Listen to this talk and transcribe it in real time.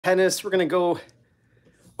Tennis. We're going to go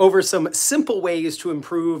over some simple ways to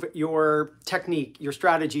improve your technique, your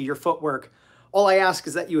strategy, your footwork. All I ask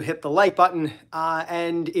is that you hit the like button.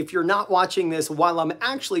 And if you're not watching this while I'm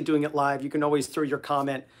actually doing it live, you can always throw your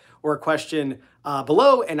comment or a question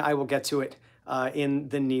below, and I will get to it in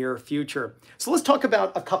the near future. So let's talk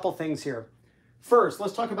about a couple things here. First,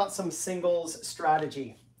 let's talk about some singles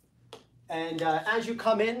strategy. And as you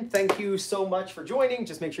come in, thank you so much for joining.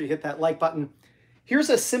 Just make sure you hit that like button.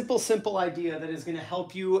 Here's a simple idea that is going to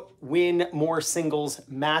help you win more singles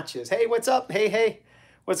matches. Hey, what's up? Hey.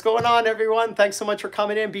 What's going on, everyone? Thanks so much for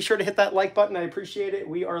coming in. Be sure to hit that like button. I appreciate it.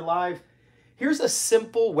 We are live. Here's a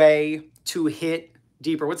simple way to hit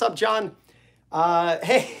deeper. What's up, John?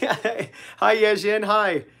 Hey. Hi, Yejin.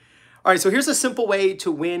 Hi. All right, so here's a simple way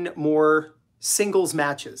to win more singles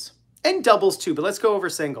matches. And doubles too, but let's go over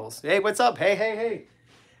singles. Hey, what's up? Hey.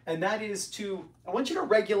 And that is I want you to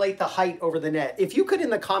regulate the height over the net. If you could, in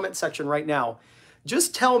the comment section right now,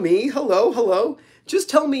 just tell me, hello, just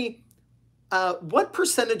tell me what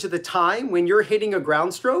percentage of the time when you're hitting a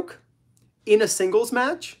ground stroke in a singles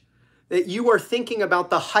match that you are thinking about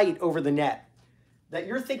the height over the net, that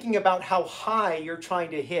you're thinking about how high you're trying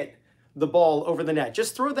to hit the ball over the net.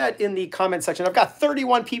 Just throw that in the comment section. I've got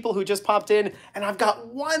 31 people who just popped in, and I've got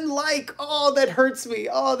 1 like. Oh, that hurts me.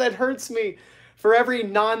 Oh, that hurts me. For every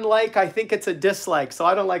non-like, I think it's a dislike, so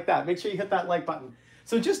I don't like that. Make sure you hit that like button.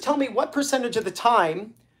 So just tell me, what percentage of the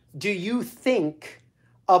time do you think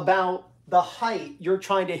about the height you're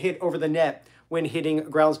trying to hit over the net when hitting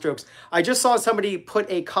ground strokes? I just saw somebody put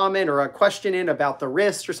a comment or a question in about the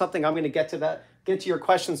wrist or something. I'm going to get to your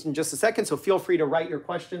questions in just a second, so feel free to write your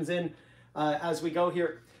questions in as we go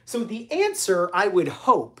here. So the answer, I would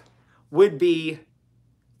hope, would be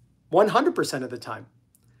 100% of the time.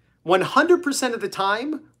 100% of the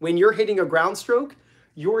time when you're hitting a ground stroke,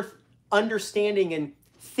 you're understanding and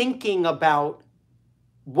thinking about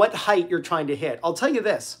what height you're trying to hit. I'll tell you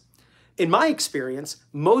this. In my experience,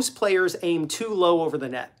 most players aim too low over the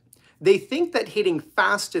net. They think that hitting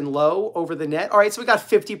fast and low over the net, all right, so we got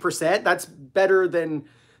 50%. That's better than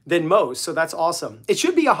most, so that's awesome. It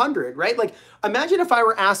should be 100, right? Like, imagine if I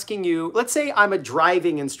were asking you, let's say I'm a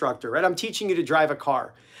driving instructor, right? I'm teaching you to drive a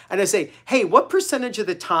car. And I say, hey, what percentage of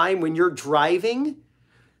the time when you're driving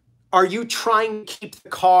are you trying to keep the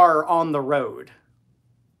car on the road?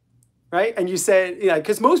 Right? And you say,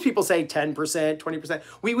 because most people say 10%, 20%.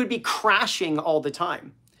 We would be crashing all the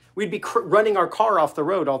time. We'd be running our car off the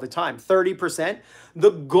road all the time. 30%. The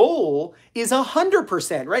goal is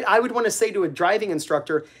 100%, right? I would want to say to a driving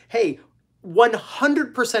instructor, hey,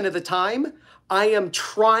 100% of the time, I am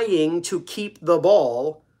trying to keep the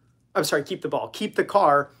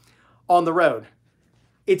car on the road.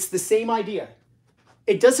 It's the same idea.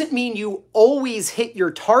 It doesn't mean you always hit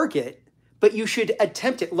your target, but you should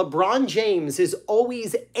attempt it. LeBron James is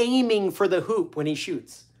always aiming for the hoop when he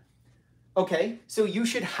shoots. Okay, so you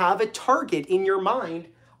should have a target in your mind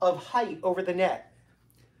of height over the net.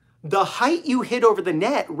 The height you hit over the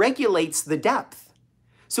net regulates the depth.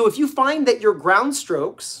 So if you find that your ground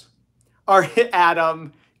strokes are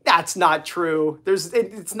Adam, that's not true.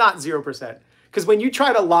 It's not 0%. Because when you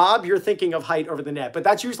try to lob, you're thinking of height over the net. But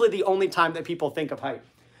that's usually the only time that people think of height.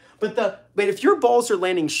 But if your balls are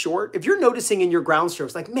landing short, if you're noticing in your ground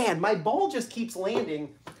strokes, like, man, my ball just keeps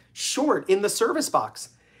landing short in the service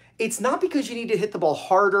box. It's not because you need to hit the ball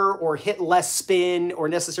harder or hit less spin or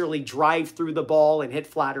necessarily drive through the ball and hit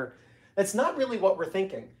flatter. That's not really what we're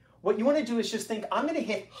thinking. What you want to do is just think, I'm going to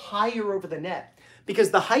hit higher over the net.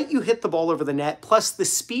 Because the height you hit the ball over the net, plus the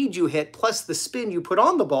speed you hit, plus the spin you put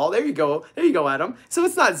on the ball, there you go, Adam. So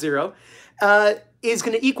it's not 0, is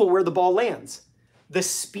going to equal where the ball lands. The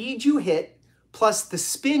speed you hit, plus the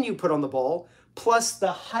spin you put on the ball, plus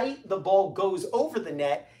the height the ball goes over the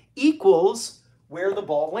net equals where the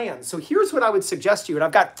ball lands. So here's what I would suggest to you. And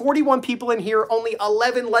I've got 41 people in here, only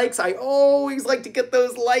 11 likes. I always like to get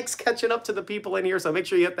those likes catching up to the people in here. So make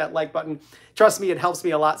sure you hit that like button. Trust me, it helps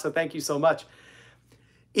me a lot. So thank you so much.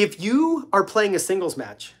 If you are playing a singles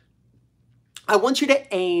match, I want you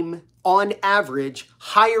to aim, on average,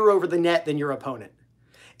 higher over the net than your opponent.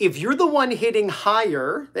 If you're the one hitting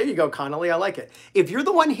higher, there you go, Connolly, I like it. If you're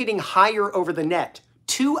the one hitting higher over the net,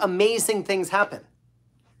 2 amazing things happen.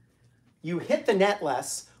 You hit the net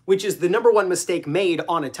less, which is the #1 mistake made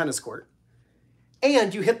on a tennis court,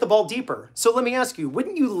 and you hit the ball deeper. So let me ask you,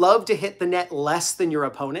 wouldn't you love to hit the net less than your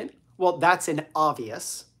opponent? Well, that's an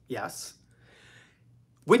obvious yes.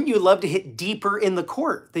 Wouldn't you love to hit deeper in the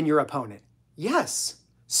court than your opponent? Yes.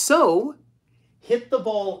 So hit the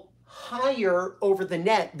ball higher over the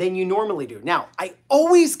net than you normally do. Now, I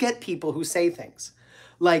always get people who say things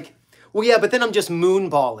like, Well, yeah, but then I'm just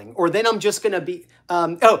moonballing, or then I'm just going to be,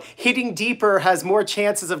 hitting deeper has more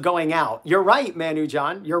chances of going out. You're right, Manu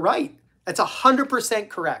John. You're right. That's 100%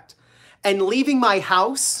 correct. And leaving my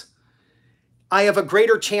house, I have a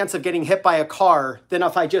greater chance of getting hit by a car than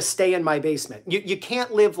if I just stay in my basement. You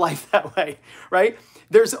can't live life that way, right?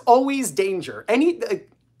 There's always danger.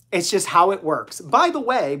 It's just how it works. By the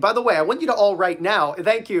way, I want you to all write now.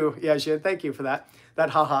 Thank you, Yashin. Thank you for that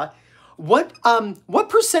haha. What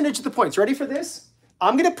percentage of the points? Ready for this?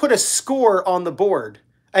 I'm going to put a score on the board.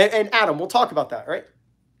 And Adam, we'll talk about that, right?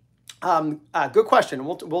 Good question.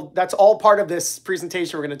 That's all part of this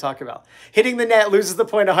presentation we're going to talk about. Hitting the net loses the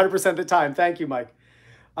point 100% of the time. Thank you, Mike.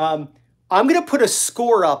 I'm going to put a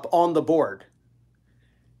score up on the board.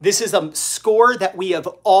 This is a score that we have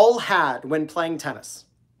all had when playing tennis.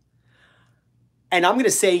 And I'm going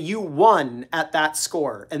to say you won at that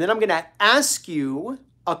score. And then I'm going to ask you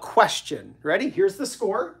a question. Ready? Here's the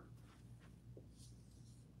score.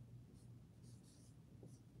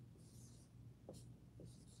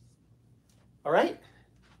 All right.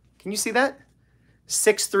 Can you see that?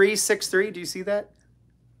 6-3, 6-3. Do you see that?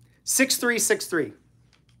 6-3, 6-3.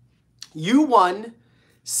 You won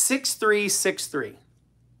 6-3, 6-3.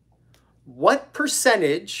 What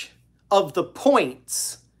percentage of the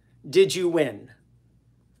points did you win?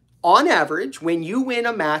 On average, when you win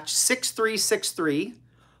a match 6-3, 6-3,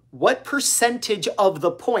 what percentage of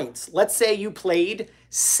the points? Let's say you played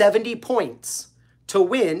 70 points to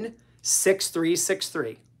win 6-3,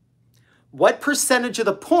 6-3. What percentage of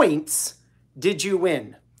the points did you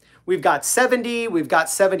win? We've got 70, we've got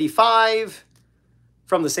 75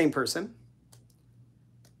 from the same person.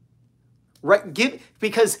 Right?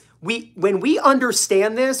 Because when we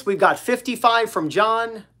understand this, we've got 55 from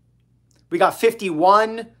John. We got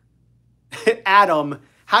 51. Adam,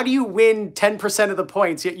 how do you win 10% of the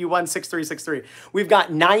points yet you won 6-3, 6-3? We've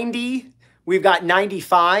got 90. We've got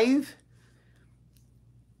 95.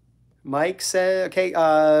 Mike said, okay,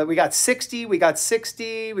 we got 60, we got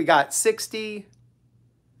 60, we got 60.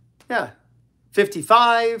 Yeah,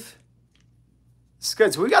 55. It's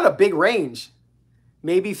good. So we got a big range.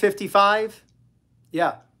 Maybe 55.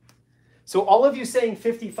 Yeah. So all of you saying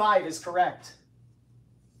 55 is correct.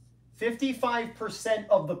 55%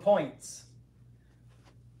 of the points.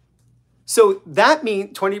 So that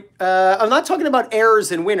means 20, I'm not talking about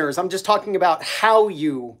errors and winners. I'm just talking about how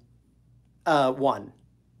you won.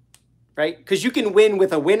 Right? Because you can win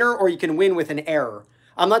with a winner or you can win with an error.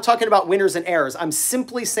 I'm not talking about winners and errors. I'm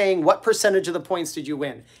simply saying what percentage of the points did you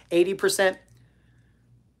win? 80%?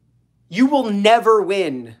 You will never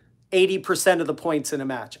win 80% of the points in a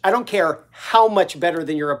match. I don't care how much better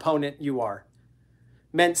than your opponent you are.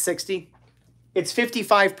 Meant 60? It's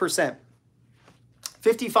 55%.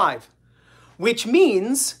 55. Which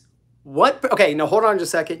means what? Okay, now hold on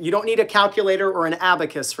just a second. You don't need a calculator or an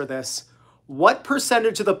abacus for this. What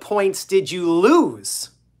percentage of the points did you lose?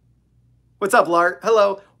 What's up, Lart?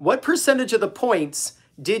 Hello. What percentage of the points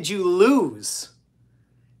did you lose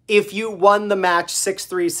if you won the match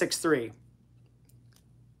 6-3, 6-3?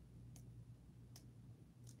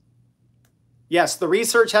 Yes, the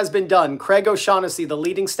research has been done. Craig O'Shaughnessy, the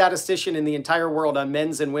leading statistician in the entire world on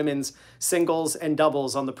men's and women's singles and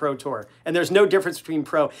doubles on the Pro Tour. And there's no difference between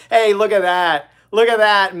pro. Hey, look at that. Look at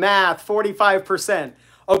that math, 45%.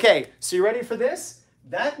 Okay, so you ready for this?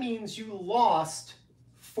 That means you lost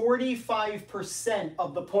 45%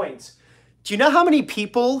 of the points. Do you know how many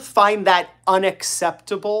people find that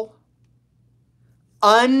unacceptable?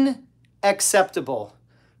 Unacceptable.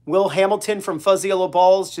 Will Hamilton from Fuzzy Yellow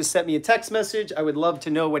Balls just sent me a text message. I would love to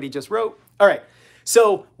know what he just wrote. All right,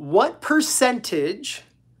 so what percentage,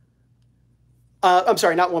 I'm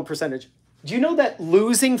sorry, not one percentage. Do you know that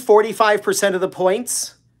losing 45% of the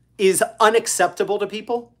points is unacceptable to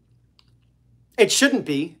people? It shouldn't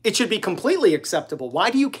be. It should be completely acceptable. Why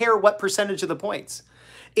do you care what percentage of the points?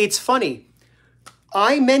 It's funny.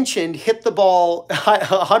 I mentioned hit the ball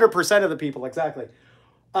 100% of the people, exactly.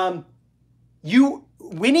 You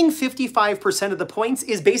winning 55% of the points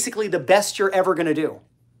is basically the best you're ever going to do.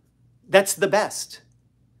 That's the best.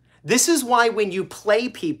 This is why when you play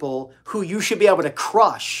people who you should be able to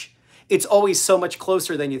crush, it's always so much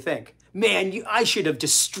closer than you think. Man, I should have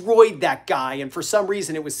destroyed that guy, and for some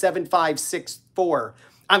reason it was 7-5, 6-4.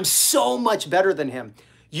 I'm so much better than him.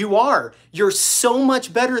 You are. You're so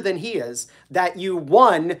much better than he is that you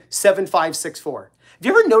won 7-5, 6-4. Have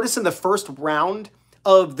you ever noticed in the first round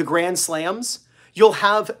of the Grand Slams, you'll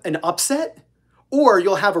have an upset or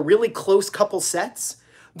you'll have a really close couple sets?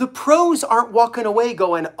 The pros aren't walking away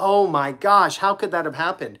going, oh my gosh, how could that have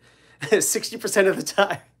happened? 60% of the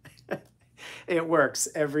time. It works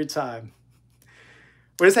every time.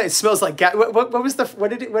 What is that? It smells like gas. What was the,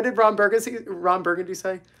 what did Ron Burgundy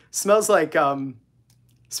say? Smells like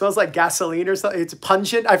gasoline or something. It's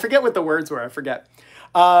pungent. I forget what the words were. I forget.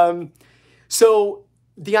 So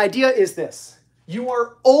the idea is this. You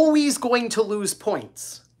are always going to lose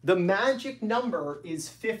points. The magic number is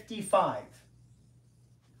 55.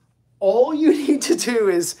 All you need to do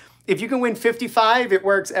is, if you can win 55, it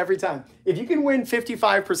works every time. If you can win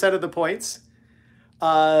 55% of the points,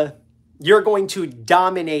 you're going to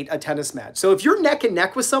dominate a tennis match. So if you're neck and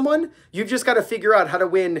neck with someone, you've just got to figure out how to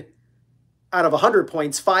win out of 100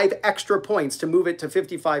 points, 5 extra points to move it to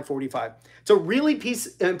 55-45. It's a really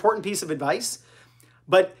important piece of advice.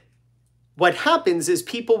 But what happens is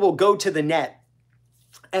people will go to the net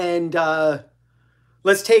and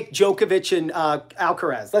let's take Djokovic and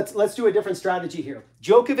Alcaraz. Let's do a different strategy here.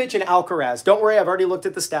 Djokovic and Alcaraz. Don't worry, I've already looked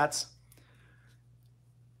at the stats.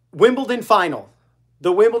 Wimbledon final.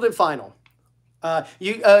 The Wimbledon final.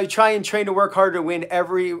 You try and train to work harder to win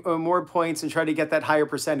every more points and try to get that higher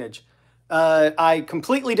percentage. I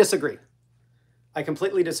completely disagree. I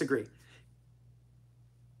completely disagree.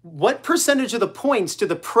 What percentage of the points do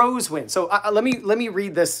the pros win? So let me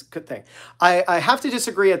read this thing. I have to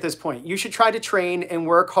disagree at this point. You should try to train and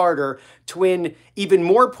work harder to win even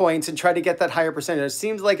more points and try to get that higher percentage. It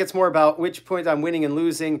seems like it's more about which points I'm winning and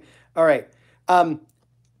losing. All right.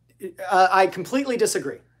 I completely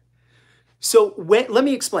disagree. So let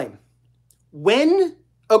me explain.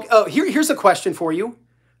 Here's a question for you.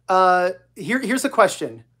 Here's a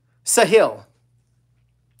question. Sahil.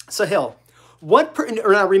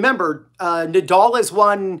 Now remember, Nadal has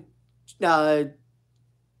won,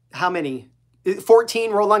 how many?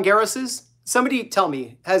 14 Roland Garroses? Somebody tell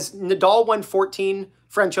me, has Nadal won 14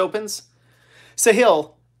 French Opens?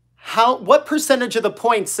 Sahil, what percentage of the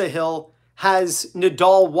points, Sahil, has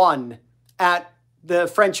Nadal won at the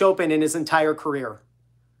French Open in his entire career?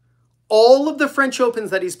 All of the French Opens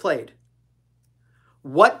that he's played.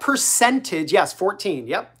 What percentage? Yes, 14.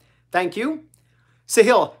 Yep. Thank you.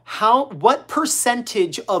 Sahil, what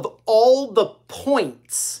percentage of all the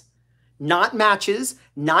points, not matches,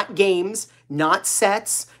 not games, not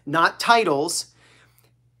sets, not titles,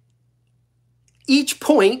 each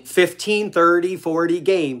point, 15, 30, 40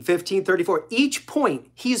 game, 15, 34, each point,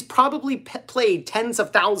 he's probably played tens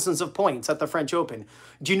of thousands of points at the French Open.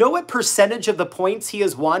 Do you know what percentage of the points he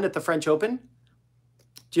has won at the French Open?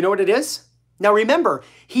 Do you know what it is? Now remember,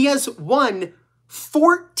 he has won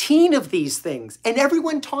 14 of these things, and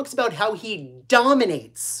everyone talks about how he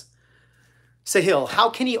dominates. Sahil, how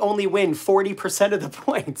can he only win 40% of the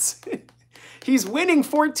points? He's winning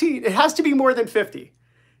 14. It has to be more than 50.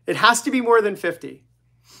 It has to be more than 50.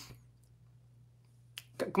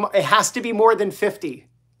 Come on, it has to be more than 50.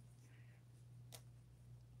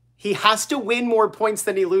 He has to win more points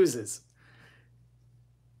than he loses.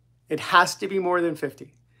 It has to be more than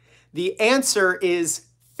 50. The answer is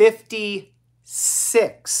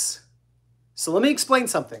 56. So let me explain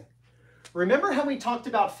something. Remember how we talked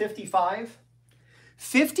about 55?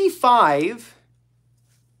 55,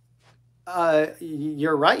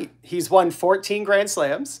 you're right. He's won 14 Grand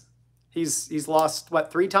Slams. He's lost, what,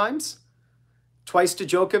 3 times? Twice to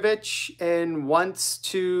Djokovic and once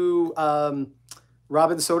to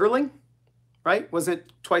Robin Soderling, right? Was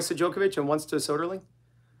it twice to Djokovic and once to Soderling?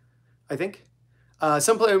 I think.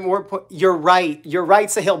 You're right,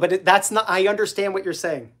 Sahil, but that's not, I understand what you're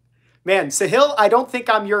saying. Man, Sahil, I don't think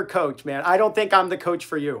I'm your coach, man. I don't think I'm the coach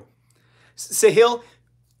for you. Sahil,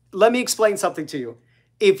 let me explain something to you.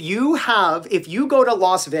 If you go to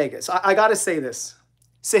Las Vegas, I got to say this.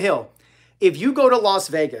 Sahil, if you go to Las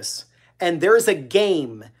Vegas and there's a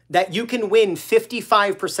game that you can win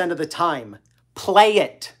 55% of the time, play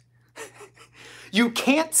it. You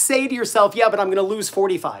can't say to yourself, yeah, but I'm going to lose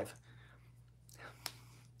 45.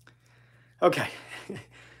 Okay.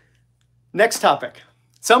 Next topic.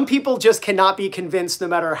 Some people just cannot be convinced no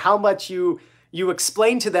matter how much you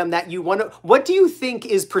explain to them that you want to. What do you think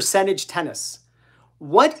is percentage tennis?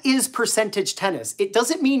 What is percentage tennis? It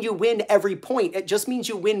doesn't mean you win every point. It just means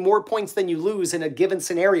you win more points than you lose in a given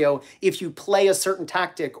scenario if you play a certain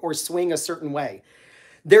tactic or swing a certain way.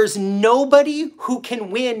 There's nobody who can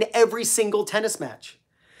win every single tennis match.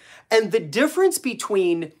 And the difference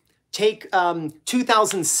between, take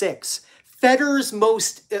 2006, Federer's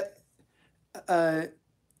most,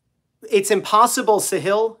 it's impossible,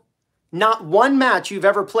 Sahil. Not one match you've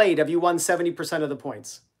ever played have you won 70% of the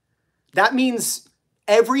points. That means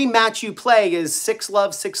every match you play is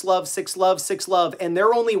 6-love, 6-love, 6-love, 6-love, and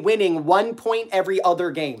they're only winning 1 point every other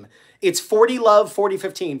game. It's 40-love,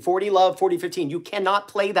 40-15, 40-love, 40-15. You cannot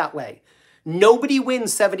play that way. Nobody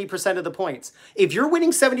wins 70% of the points. If you're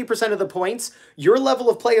winning 70% of the points, your level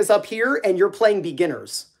of play is up here and you're playing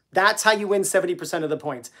beginners. That's how you win 70% of the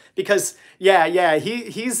points. Because,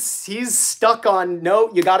 he's stuck on,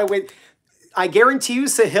 no, you got to win. I guarantee you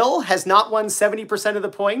Sahil has not won 70% of the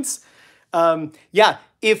points.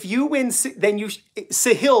 If you win, then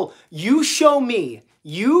Sahil, you show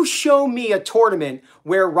me a tournament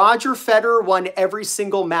where Roger Federer won every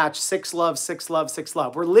single match, 6-love, 6-love,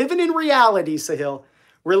 6-love. We're living in reality, Sahil.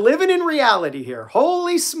 We're living in reality here.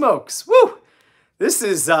 Holy smokes. Woo! This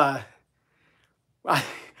is, I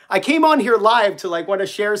came on here live to like want to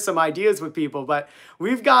share some ideas with people, but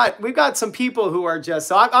we've got some people who are just,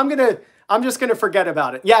 so I'm just gonna forget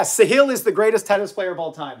about it. Yes, Sahil is the greatest tennis player of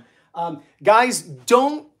all time. Guys,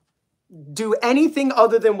 don't do anything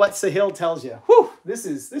other than what Sahil tells you. Whew, this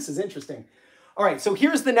is interesting. All right, so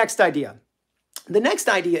here's the next idea. The next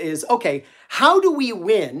idea is, okay, how do we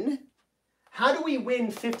win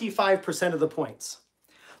 55% of the points?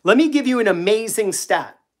 Let me give you an amazing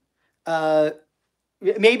stat.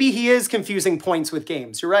 Maybe he is confusing points with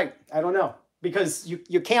games. You're right. I don't know. Because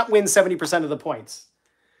you can't win 70% of the points.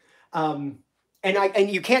 And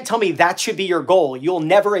you can't tell me that should be your goal. You'll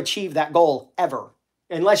never achieve that goal, ever.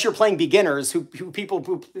 Unless you're playing beginners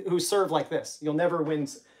people who serve like this. You'll never win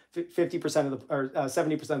 50% of the, or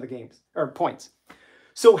 70% of the games, or points.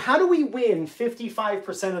 So how do we win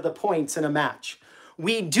 55% of the points in a match?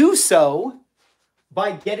 We do so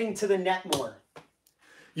by getting to the net more.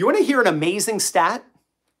 You want to hear an amazing stat?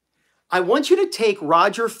 I want you to take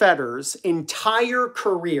Roger Federer's entire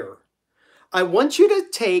career. I want you to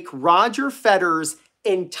take Roger Federer's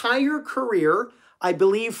entire career, I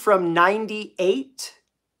believe from 98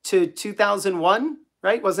 to 2001,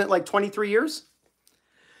 right? Wasn't it like 23 years?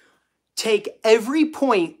 Take every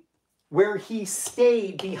point where he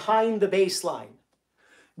stayed behind the baseline.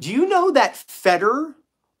 Do you know that Federer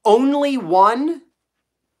only won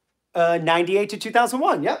 98 to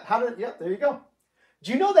 2001? Yep, there you go.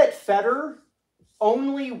 Do you know that Federer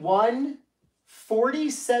only won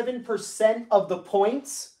 47% of the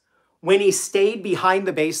points when he stayed behind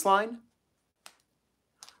the baseline?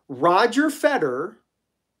 Roger Federer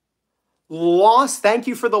lost, thank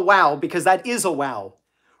you for the wow, because that is a wow.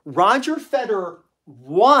 Roger Federer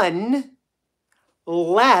won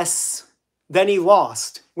less than he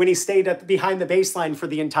lost when he stayed behind the baseline for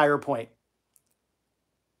the entire point.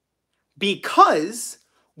 Because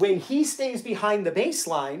when he stays behind the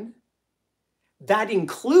baseline, that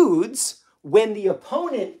includes when the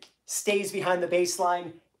opponent stays behind the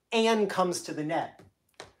baseline and comes to the net.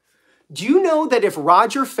 Do you know that if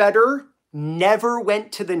Roger Federer never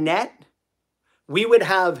went to the net, we would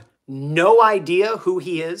have no idea who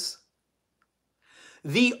he is?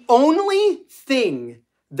 The only thing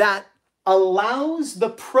that allows the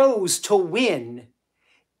pros to win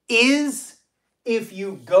is if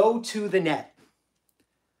you go to the net.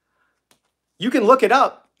 You can look it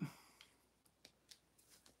up.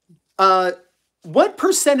 What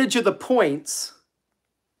percentage of the points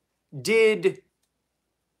did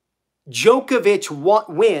Djokovic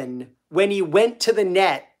win when he went to the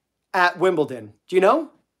net at Wimbledon? Do you know?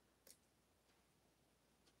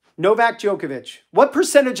 Novak Djokovic. What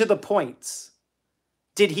percentage of the points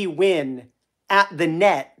did he win at the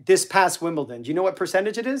net this past Wimbledon? Do you know what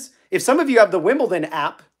percentage it is? If some of you have the Wimbledon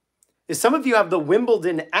app,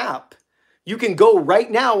 you can go right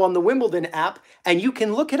now on the Wimbledon app and you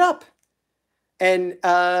can look it up. And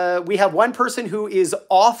we have one person who is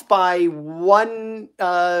off by 1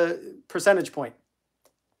 percentage point.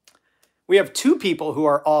 We have 2 people who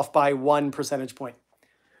are off by 1 percentage point.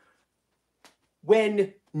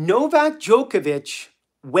 When Novak Djokovic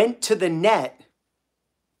went to the net,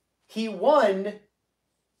 he won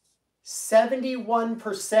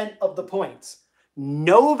 71% of the points.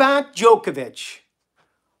 Novak Djokovic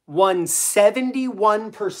won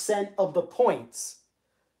 71% of the points.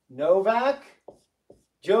 Novak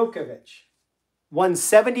Djokovic won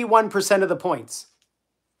 71% of the points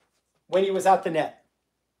when he was at the net.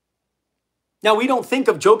 Now, we don't think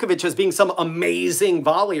of Djokovic as being some amazing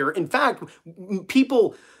volleyer. In fact,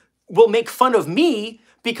 people will make fun of me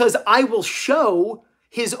because I will show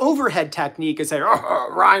his overhead technique and say, oh,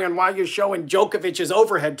 Ryan, why are you showing Djokovic's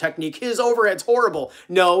overhead technique? His overhead's horrible.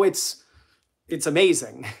 No, it's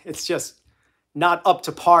amazing. It's just not up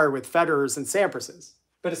to par with Federer's and Sampras's,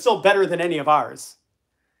 but it's still better than any of ours.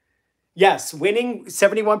 Yes, winning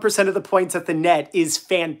 71% of the points at the net is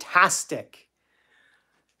fantastic.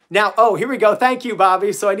 Now, oh, here we go. Thank you,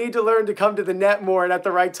 Bobby. So I need to learn to come to the net more and at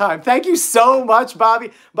the right time. Thank you so much,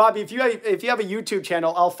 Bobby. Bobby, if you have a YouTube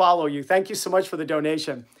channel, I'll follow you. Thank you so much for the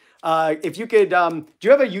donation. If you could, do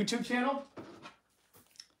you have a YouTube channel?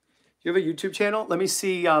 You have a YouTube channel? Let me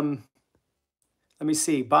see.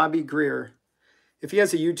 Bobby Greer. If he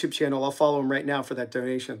has a YouTube channel, I'll follow him right now for that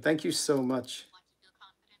donation. Thank you so much.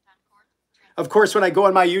 Of course, when I go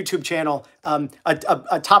on my YouTube channel, a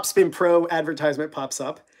Topspin Pro advertisement pops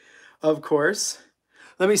up. Of course.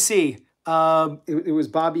 Let me see. It was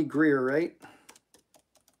Bobby Greer, right?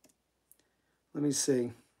 Let me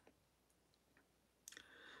see.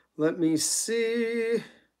 Let me see.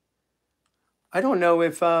 I don't know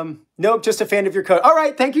if, nope, just a fan of your code. All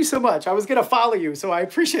right, thank you so much. I was going to follow you, so I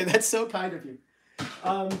appreciate it. That's so kind of you.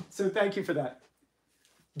 So thank you for that.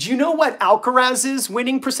 Do you know what Alcaraz's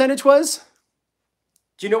winning percentage was?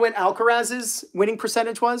 Do you know what Alcaraz's winning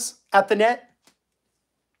percentage was at the net?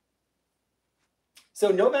 So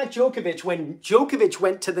Novak Djokovic, when Djokovic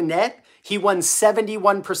went to the net, he won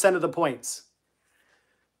 71% of the points.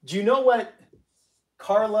 Do you know what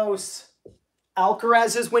Carlos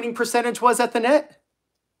Alcaraz's winning percentage was at the net?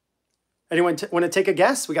 Anyone want to take a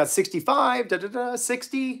guess? We got 65,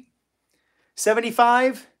 60,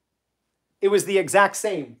 75. It was the exact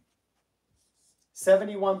same.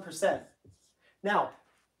 71%. Now,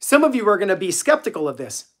 some of you are going to be skeptical of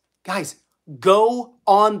this. Guys, go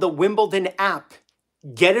on the Wimbledon app.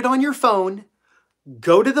 Get it on your phone.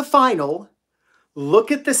 Go to the final.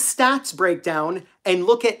 Look at the stats breakdown and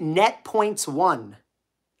look at net points won.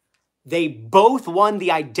 They both won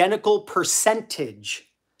the identical percentage,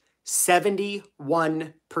 71%.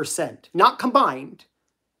 Not combined.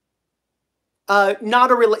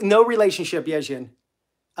 No relationship, Yezhin.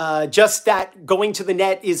 Just that going to the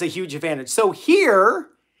net is a huge advantage. So here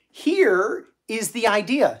is the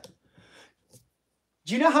idea.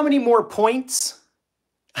 Do you know how many more points?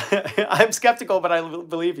 I'm skeptical, but I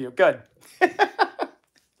believe you. Good.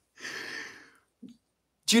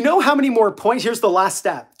 Do you know how many more points? Here's the last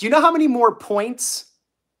stat. Do you know how many more points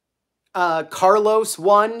Carlos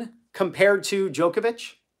won compared to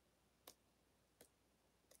Djokovic?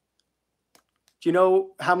 Do you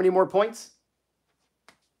know how many more points?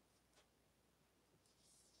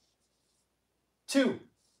 2.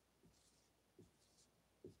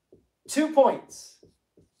 2 points.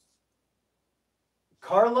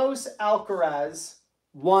 Carlos Alcaraz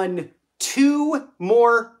won 2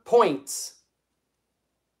 more points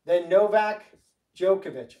than Novak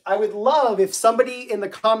Djokovic. I would love if somebody in the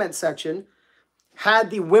comment section had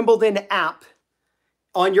the Wimbledon app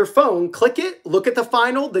on your phone. Click it, look at the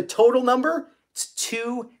final, the total number. It's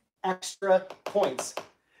 2 extra points.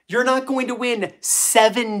 You're not going to win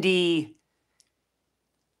 70%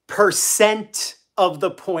 of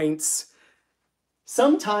the points.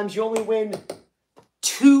 Sometimes you only win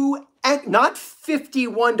 2, not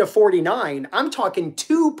 51 to 49. I'm talking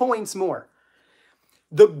 2 points more.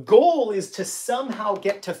 The goal is to somehow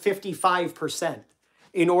get to 55%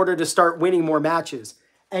 in order to start winning more matches.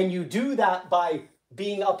 And you do that by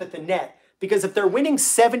being up at the net. Because if they're winning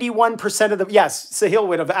 71% of the, yes, Sahil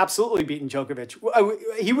would have absolutely beaten Djokovic.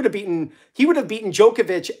 He would have beaten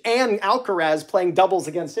Djokovic and Alcaraz playing doubles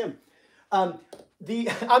against him. I'm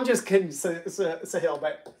just kidding, Sahil,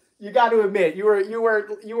 but you got to admit you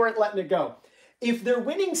weren't letting it go. If they're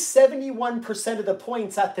winning 71% of the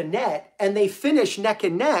points at the net and they finish neck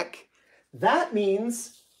and neck, that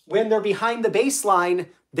means when they're behind the baseline,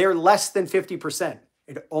 they're less than 50%.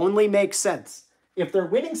 It only makes sense. If they're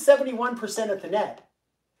winning 71% at the net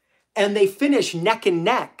and they finish neck and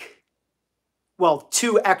neck, well,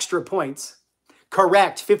 2 extra points.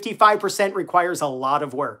 Correct. 55% requires a lot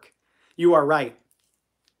of work. You are right.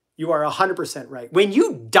 You are 100% right. When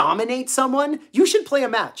you dominate someone, you should play a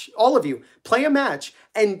match. All of you, play a match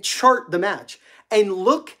and chart the match and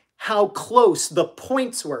look how close the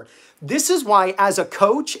points were. This is why, as a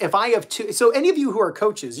coach, if I have two, so any of you who are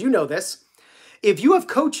coaches, you know this. If you have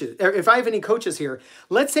coaches, or if I have any coaches here,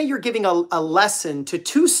 let's say you're giving a lesson to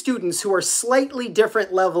 2 students who are slightly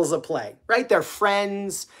different levels of play, right? They're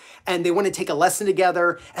friends and they want to take a lesson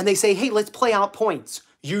together and they say, hey, let's play out points.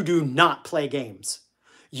 You do not play games.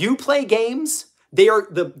 You play games, they are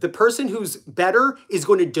the person who's better is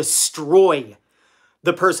going to destroy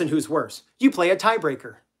the person who's worse. You play a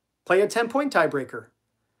tiebreaker, play a 10-point tiebreaker.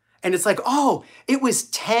 And it's like, oh, it was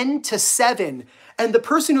 10-7. And the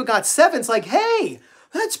person who got 7's like, hey,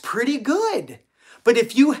 that's pretty good. But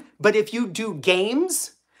if you do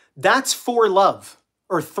games, that's 4-love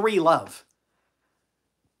or 3-love.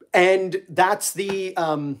 And that's the,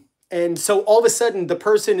 and so all of a sudden the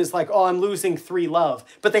person is like, oh, I'm losing 3-love.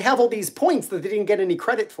 But they have all these points that they didn't get any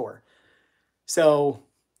credit for. So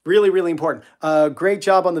really, really important. Great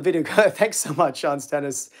job on the video. Thanks so much, Sean's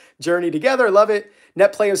Tennis Journey Together. Love it.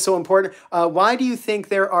 Net play is so important. Why do you think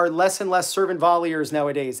there are less and less serve and volleyers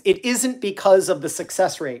nowadays? It isn't because of the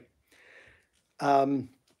success rate.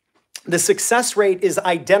 The success rate is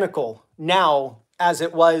identical now as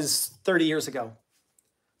it was 30 years ago.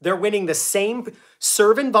 They're winning the same.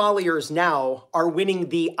 Serve and volleyers now are winning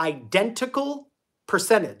the identical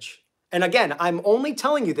percentage. And again, I'm only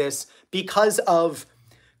telling you this because of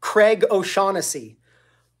Craig O'Shaughnessy,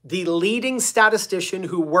 the leading statistician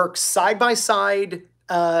who works side by side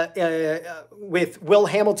with Will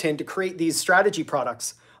Hamilton to create these strategy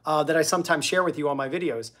products that I sometimes share with you on my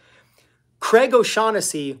videos. Craig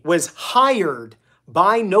O'Shaughnessy was hired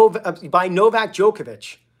by Novak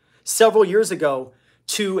Djokovic several years ago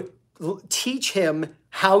to teach him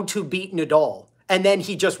how to beat Nadal. And then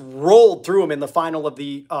he just rolled through him in the final of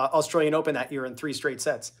the Australian Open that year in 3 straight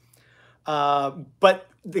sets. But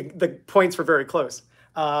the points were very close.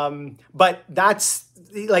 But that's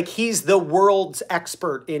like, he's the world's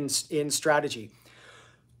expert in strategy.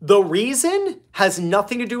 The reason has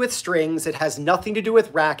nothing to do with strings. It has nothing to do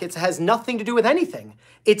with rackets. It has nothing to do with anything.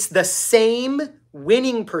 It's the same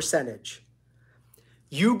winning percentage.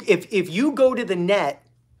 If you go to the net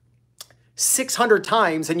 600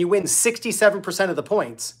 times and you win 67% of the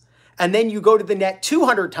points, and then you go to the net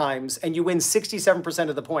 200 times and you win 67%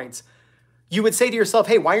 of the points, you would say to yourself,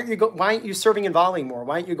 hey, why aren't you serving and volleying more?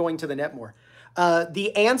 Why aren't you going to the net more?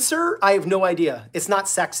 The answer, I have no idea. It's not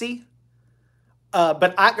sexy.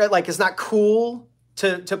 But it's not cool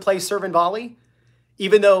to play serve and volley,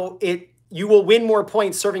 even though you will win more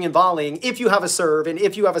points serving and volleying if you have a serve and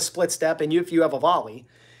if you have a split step and if you have a volley,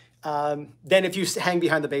 than if you hang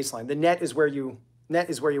behind the baseline. The net is where you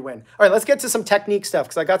win. All right, let's get to some technique stuff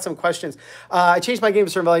because I got some questions. I changed my game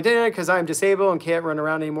to serve and volley because I'm disabled and can't run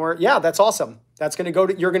around anymore. Yeah, that's awesome. That's going to go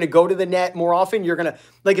to, you're going to go to the net more often. You're going to,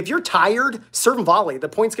 like, if you're tired, serve and volley. The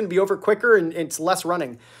point's going to be over quicker and it's less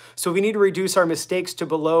running. So we need to reduce our mistakes to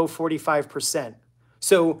below 45%.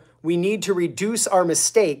 So we need to reduce our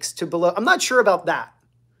mistakes to below, I'm not sure about that.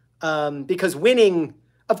 Because winning,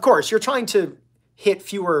 of course, you're trying to hit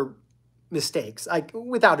fewer mistakes,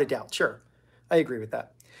 without a doubt, sure. I agree with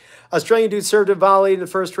that. Australian dude served a volley in the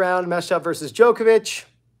first round, meshed up versus Djokovic.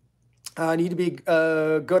 Need to be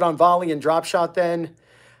good on volley and drop shot then.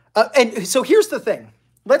 And so here's the thing.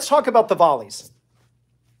 Let's talk about the volleys.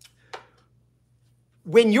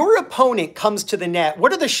 When your opponent comes to the net,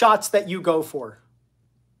 what are the shots that you go for?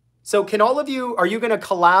 So can all of you, are you going to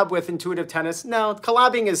collab with Intuitive Tennis? No,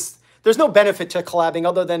 collabing there's no benefit to collabing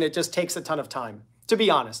other than it just takes a ton of time, to be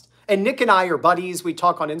honest. And Nick and I are buddies. We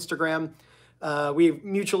talk on Instagram. We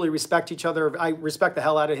mutually respect each other. I respect the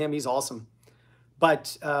hell out of him. He's awesome.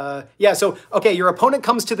 But yeah, so, okay, your opponent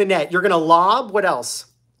comes to the net. You're going to lob. What else?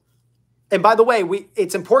 And by the way,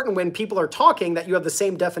 it's important when people are talking that you have the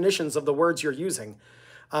same definitions of the words you're using.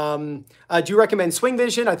 Do you recommend Swing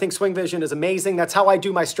Vision? I think Swing Vision is amazing. That's how I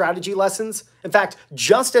do my strategy lessons. In fact,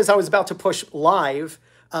 just as I was about to push live,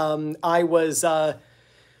 I was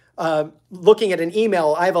looking at an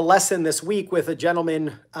email. I have a lesson this week with a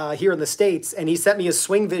gentleman here in the States, and he sent me a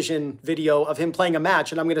Swing Vision video of him playing a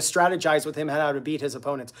match, and I'm going to strategize with him how to beat his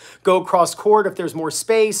opponents. Go cross court if there's more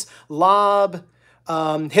space, lob,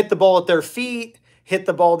 hit the ball at their feet, hit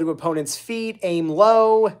the ball to opponent's feet, aim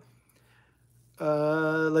low.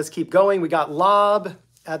 Let's keep going. We got lob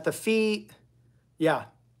at the feet. Yeah.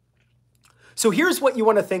 So here's what you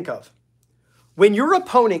want to think of. When your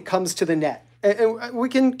opponent comes to the net, and we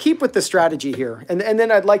can keep with the strategy here, and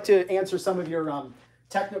then I'd like to answer some of your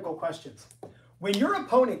technical questions. When your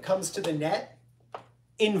opponent comes to the net,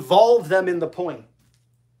 involve them in the point.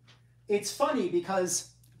 It's funny because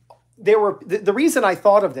the reason I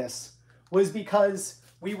thought of this was because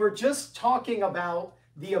we were just talking about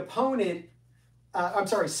the opponent,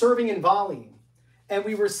 serving and volleying. And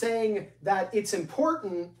we were saying that it's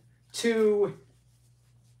important to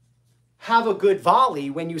have a good volley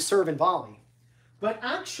when you serve and volley. But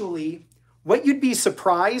actually, what you'd be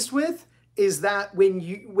surprised with is that when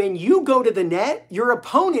you go to the net, your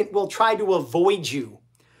opponent will try to avoid you.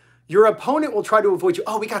 Your opponent will try to avoid you.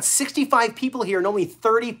 Oh, we got 65 people here and only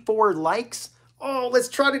 34 likes. Oh, let's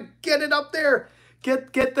try to get it up there.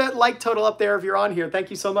 Get that like total up there if you're on here.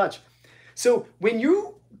 Thank you so much. So when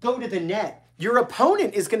you go to the net, your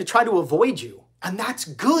opponent is going to try to avoid you. And that's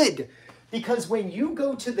good, because when you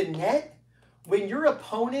go to the net, when your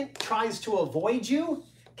opponent tries to avoid you,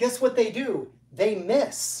 guess what they do? They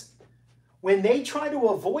miss. When they try to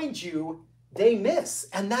avoid you, they miss.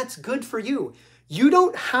 And that's good for you. You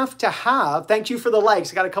don't have to have, thank you for the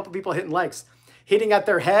likes. I got a couple people hitting likes. Hitting at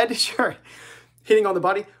their head, sure. Hitting on the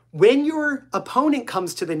body. When your opponent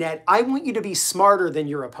comes to the net, I want you to be smarter than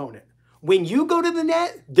your opponent. When you go to the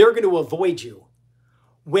net, they're going to avoid you.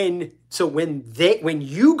 When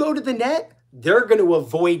you go to the net, they're going to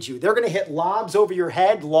avoid you. They're going to hit lobs over your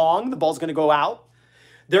head long. The ball's going to go out.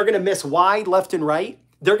 They're going to miss wide left and right.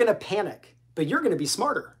 They're going to panic, but you're going to be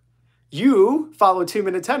smarter. You follow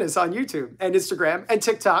 2Minute Tennis on YouTube and Instagram and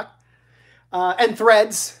TikTok and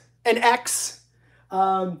Threads and X.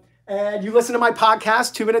 And you listen to my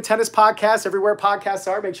podcast, 2Minute Tennis Podcast, everywhere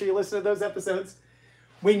podcasts are. Make sure you listen to those episodes.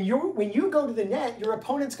 When you go to the net, your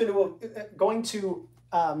opponent's going to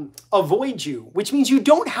avoid you, which means you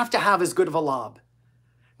don't have to have as good of a lob,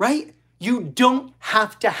 right? You don't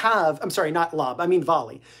have to have, I'm sorry, not lob, I mean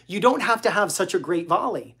volley. You don't have to have such a great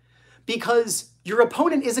volley because your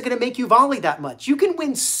opponent isn't going to make you volley that much. You can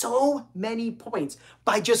win so many points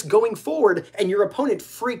by just going forward and your opponent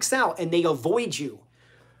freaks out and they avoid you.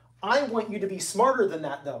 I want you to be smarter than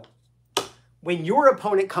that though. When your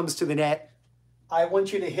opponent comes to the net, I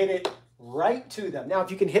want you to hit it right to them. Now,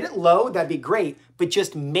 if you can hit it low, that'd be great, but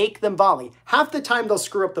just make them volley. Half the time they'll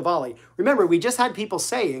screw up the volley. Remember, we just had people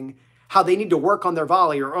saying how they need to work on their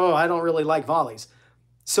volley or, oh, I don't really like volleys.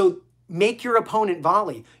 So make your opponent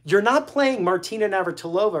volley. You're not playing Martina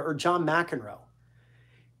Navratilova or John McEnroe.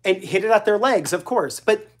 And hit it at their legs, of course.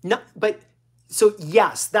 So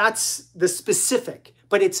yes, that's the specific,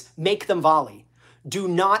 but it's make them volley. Do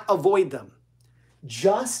not avoid them.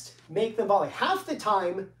 Just make them volley. Half the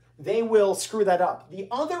time, they will screw that up. The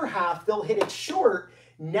other half, they'll hit it short.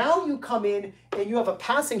 Now you come in and you have a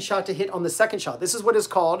passing shot to hit on the second shot. This is what is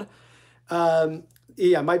called,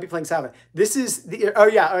 yeah, I might be playing Savin. This is the, oh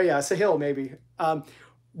yeah, Sahil maybe.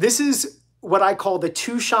 This is what I call the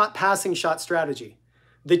two-shot passing shot strategy.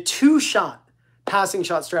 The two-shot passing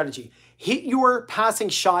shot strategy. Hit your passing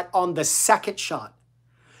shot on the second shot.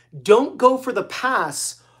 Don't go for the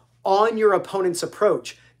pass on your opponent's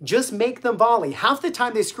approach. Just make them volley. Half the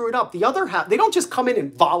time they screw it up. The other half, they don't just come in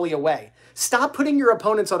and volley away. Stop putting your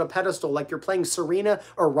opponents on a pedestal like you're playing Serena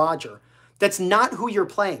or Roger. That's not who you're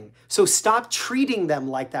playing. So stop treating them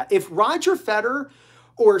like that. If Roger Federer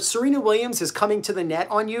or Serena Williams is coming to the net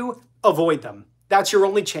on you, avoid them. That's your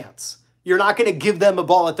only chance. You're not going to give them a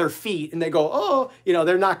ball at their feet and they go, oh,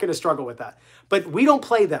 they're not going to struggle with that. But we don't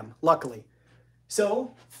play them, luckily.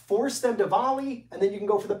 So force them to volley, and then you can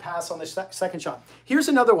go for the pass on the second shot. Here's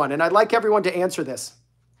another one, and I'd like everyone to answer this.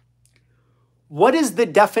 What is the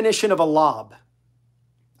definition of a lob?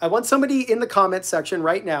 I want somebody in the comments section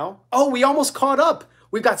right now. Oh, we almost caught up.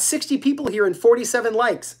 We've got 60 people here and 47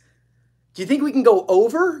 likes. Do you think we can go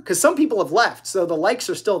over? Because some people have left, so the likes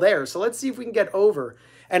are still there. So let's see if we can get over.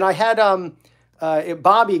 And I had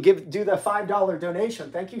Bobby do the $5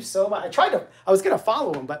 donation. Thank you so much. I was going to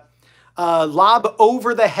follow him, but lob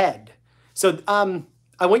over the head. So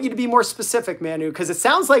I want you to be more specific, Manu, because it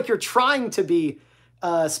sounds like you're trying to be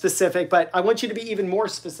specific, but I want you to be even more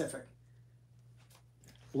specific.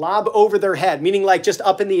 Lob over their head, meaning like just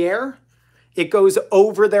up in the air. It goes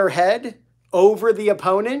over their head, over the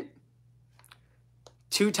opponent,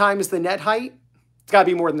 2 times the net height. It's got to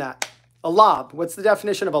be more than that. A lob. What's the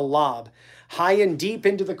definition of a lob? High and deep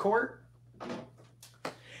into the court.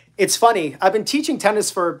 It's funny. I've been teaching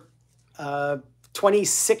tennis for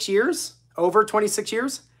 26 years, over 26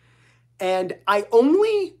 years. And I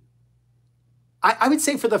would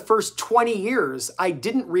say for the first 20 years, I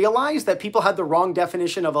didn't realize that people had the wrong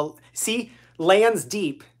definition of lands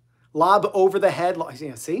deep, lob over the head.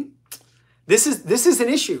 Yeah, see, this is an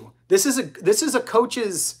issue. This is a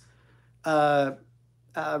coach's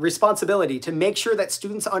responsibility to make sure that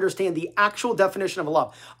students understand the actual definition of a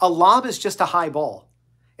lob. A lob is just a high ball.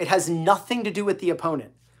 It has nothing to do with the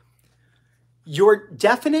opponent. Your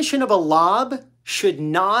definition of a lob should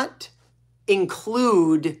not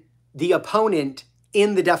include the opponent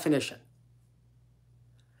in the definition.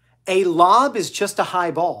 A lob is just a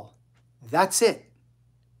high ball. That's it.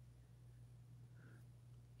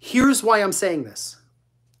 Here's why I'm saying this.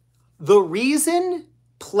 The reason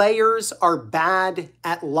players are bad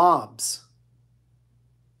at lobs,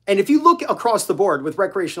 and if you look across the board with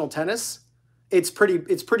recreational tennis, it's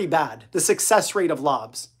pretty bad. The success rate of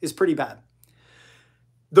lobs is pretty bad.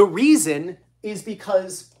 The reason is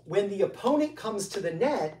because when the opponent comes to the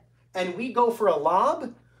net and we go for a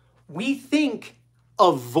lob, we think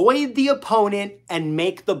avoid the opponent and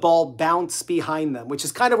make the ball bounce behind them, which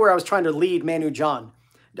is kind of where I was trying to lead Manu John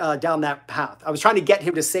down that path. I was trying to get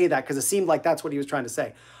him to say that because it seemed like that's what he was trying to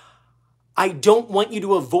say. I don't want you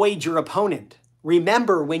to avoid your opponent.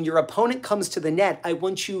 Remember, when your opponent comes to the net, I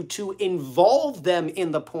want you to involve them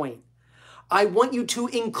in the point. I want you to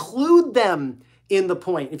include them in the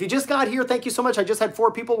point. If you just got here, thank you so much. I just had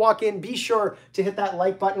 4 people walk in. Be sure to hit that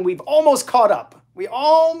like button. We've almost caught up. We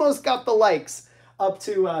almost got the likes up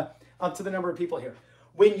to the number of people here.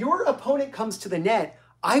 When your opponent comes to the net,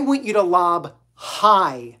 I want you to lob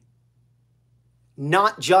high,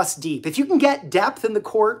 not just deep. If you can get depth in the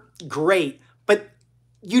court, great, but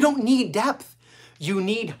you don't need depth. You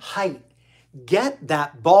need height. Get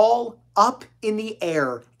that ball up in the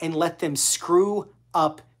air and let them screw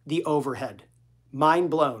up the overhead. Mind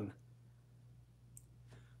blown.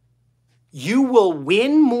 You will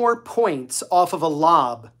win more points off of a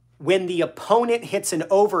lob when the opponent hits an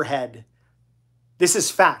overhead. This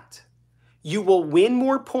is fact. You will win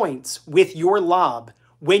more points with your lob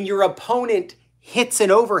when your opponent hits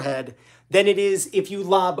an overhead than it is if you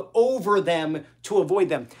lob over them to avoid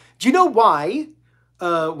them. Do you know why?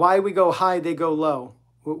 Why we go high, they go low.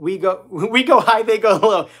 We go high, they go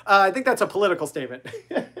low. I think that's a political statement.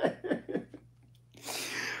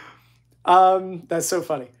 That's so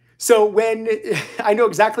funny. So when, I know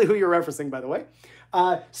exactly who you're referencing, by the way.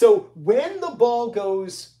 So when the ball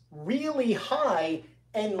goes really high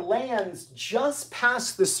and lands just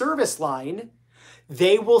past the service line,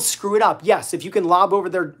 they will screw it up. Yes, if you can lob over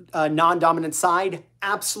their non-dominant side,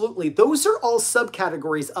 absolutely. Those are all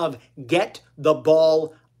subcategories of get the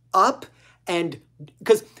ball up. And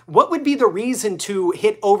because what would be the reason to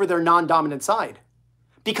hit over their non-dominant side?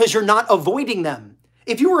 Because you're not avoiding them.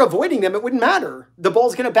 If you were avoiding them, it wouldn't matter. The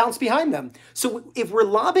ball's going to bounce behind them. So if we're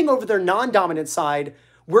lobbing over their non-dominant side,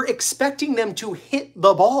 we're expecting them to hit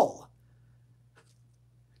the ball.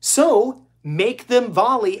 So make them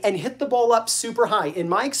volley and hit the ball up super high. In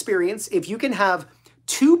my experience, if you can have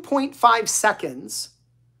 2.5 seconds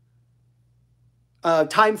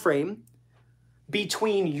time frame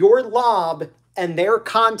between your lob and their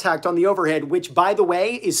contact on the overhead, which, by the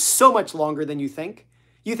way, is so much longer than you think.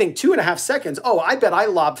 You think 2.5 seconds. Oh, I bet I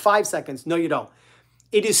lobbed 5 seconds. No, you don't.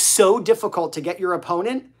 It is so difficult to get your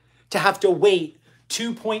opponent to have to wait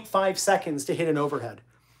 2.5 seconds to hit an overhead.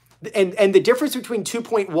 And the difference between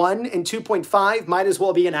 2.1 and 2.5 might as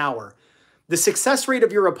well be an hour. The success rate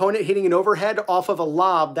of your opponent hitting an overhead off of a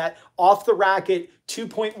lob that off the racket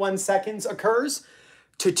 2.1 seconds occurs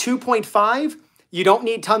to 2.5, you don't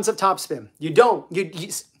need tons of topspin. You don't.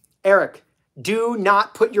 Eric, do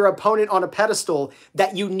not put your opponent on a pedestal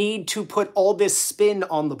that you need to put all this spin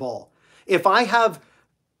on the ball. If I have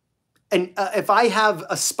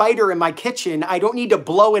a spider in my kitchen, I don't need to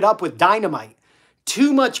blow it up with dynamite.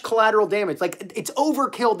 Too much collateral damage. Like, it's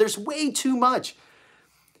overkill. There's way too much.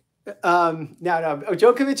 No.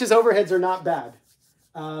 Djokovic's overheads are not bad.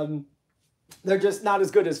 They're just not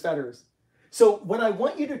as good as Federer's. So what I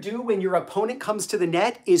want you to do when your opponent comes to the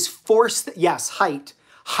net is force, yes, height.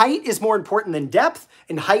 Height is more important than depth,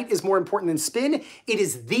 and height is more important than spin. It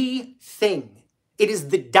is the thing. It is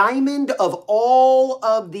the diamond of all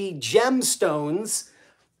of the gemstones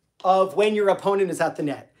of when your opponent is at the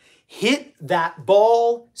net. Hit that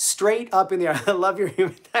ball straight up in the air. I love your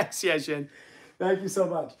human. Thanks, Yeshin. Thank you so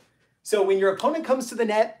much. So when your opponent comes to the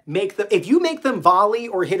net, if you make them volley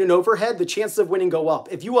or hit an overhead, the chances of winning go up.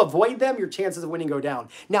 If you avoid them, your chances of winning go down.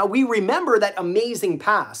 Now, we remember that amazing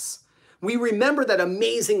pass. We remember that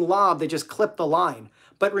amazing lob that just clipped the line.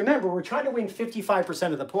 But remember, we're trying to win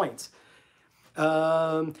 55% of the points.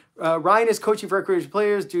 Ryan is coaching for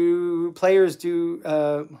recreational players. Have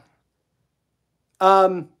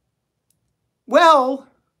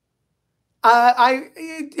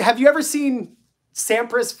you ever seen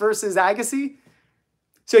Sampras versus Agassi?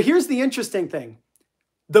 So here's the interesting thing.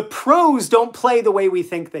 The pros don't play the way we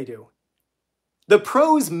think they do. The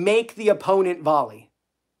pros make the opponent volley.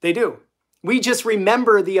 They do. We just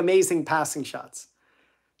remember the amazing passing shots.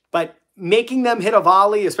 But making them hit a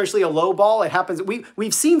volley, especially a low ball, it happens.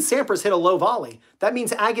 We've seen Sampras hit a low volley. That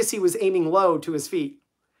means Agassi was aiming low to his feet,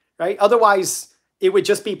 right? Otherwise, it would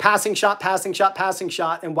just be passing shot, passing shot, passing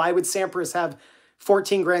shot. And why would Sampras have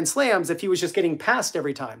 14 Grand Slams if he was just getting passed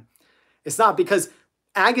every time? It's not, because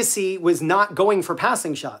Agassi was not going for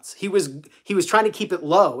passing shots. He was trying to keep it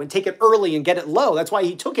low and take it early and get it low. That's why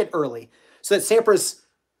he took it early, so that Sampras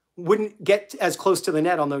wouldn't get as close to the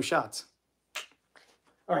net on those shots.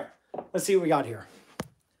 All right, let's see what we got here.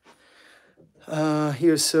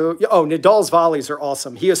 Nadal's volleys are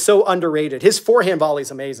awesome. He is so underrated. His forehand volley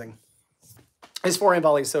is amazing. His forehand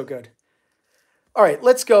volley is so good. All right,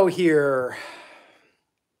 let's go here.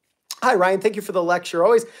 Hi, Ryan. Thank you for the lecture.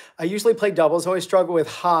 I usually play doubles. Always struggle with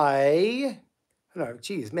high. Oh,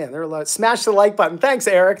 geez, man, there are a lot. Smash the like button. Thanks,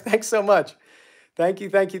 Eric. Thanks so much. Thank you,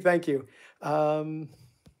 thank you, thank you.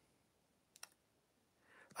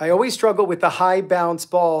 I always struggle with the high bounce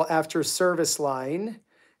ball after service line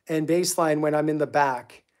and baseline when I'm in the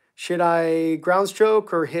back. Should I ground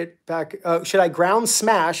stroke or hit back? Should I ground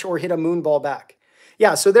smash or hit a moon ball back?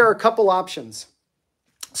 Yeah, so there are a couple options.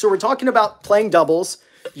 So we're talking about playing doubles.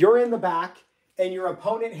 You're in the back and your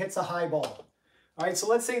opponent hits a high ball. All right, so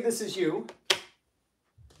let's say this is you.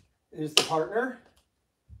 Here's the partner,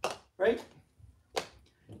 right?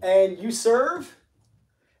 And you serve,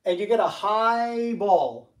 and you get a high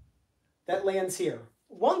ball that lands here.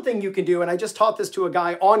 One thing you can do, and I just taught this to a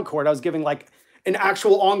guy on court. I was giving like an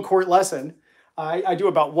actual on-court lesson. I do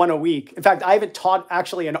about one a week. In fact, I haven't taught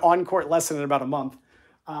actually an on-court lesson in about a month.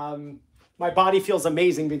 My body feels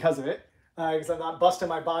amazing because of it, because I'm not busting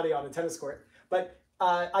my body on a tennis court. But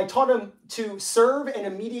I taught him to serve and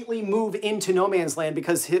immediately move into no man's land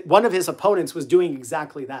because one of his opponents was doing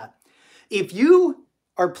exactly that. If you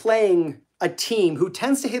are playing a team who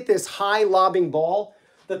tends to hit this high lobbing ball,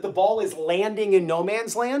 that the ball is landing in no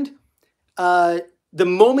man's land, the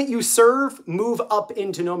moment you serve, move up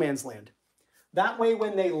into no man's land. That way,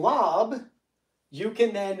 when they lob, you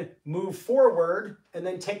can then move forward and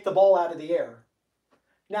then take the ball out of the air.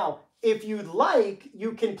 Now, if you'd like,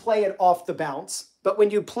 you can play it off the bounce. But when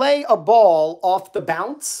you play a ball off the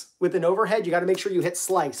bounce with an overhead, you got to make sure you hit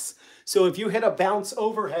slice. So if you hit a bounce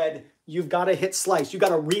overhead, you've got to hit slice. You got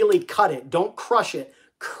to really cut it. Don't crush it.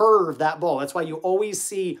 Curve that ball. That's why you always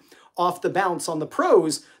see off the bounce on the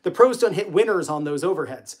pros don't hit winners on those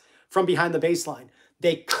overheads from behind the baseline.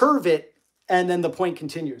 They curve it, and then the point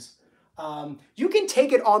continues. You can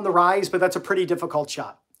take it on the rise, but that's a pretty difficult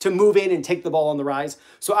shot to move in and take the ball on the rise.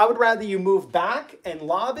 So I would rather you move back and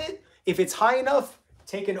lob it. If it's high enough,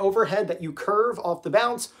 take an overhead that you curve off the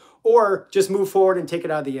bounce, or just move forward and take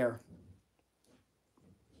it out of the air.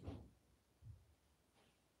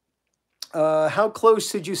 How close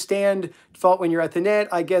should you stand fault when you're at the net?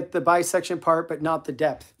 I get the bisection part, but not the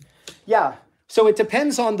depth. Yeah, so it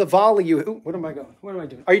depends on the volley you... Ooh, what am I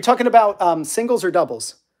doing? Are you talking about singles or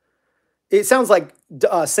doubles? It sounds like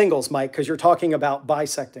singles, Mike, because you're talking about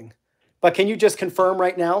bisecting. But can you just confirm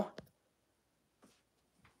right now?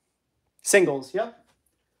 Singles, yep.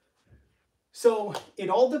 So it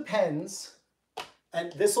all depends,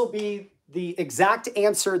 and this will be the exact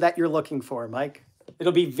answer that you're looking for, Mike.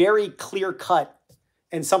 It'll be very clear cut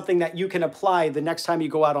and something that you can apply the next time you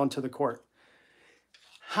go out onto the court.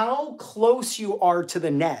 How close you are to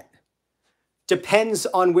the net depends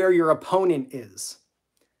on where your opponent is.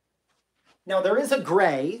 Now, there is a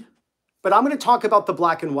gray, but I'm going to talk about the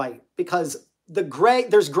black and white because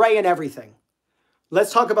there's gray in everything.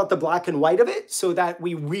 Let's talk about the black and white of it so that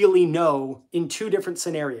we really know in two different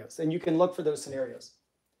scenarios, and you can look for those scenarios.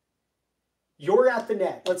 You're at the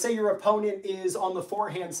net. Let's say your opponent is on the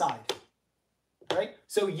forehand side, right?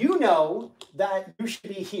 So you know that you should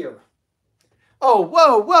be here. Oh,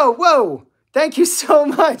 whoa, whoa, whoa. Thank you so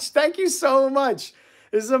much. Thank you so much.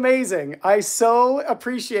 This is amazing. I so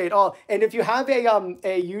appreciate all. And if you have a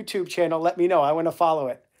YouTube channel, let me know. I want to follow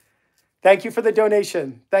it. Thank you for the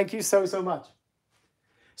donation. Thank you so, so much.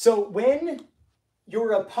 So when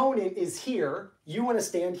your opponent is here, you want to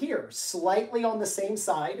stand here, slightly on the same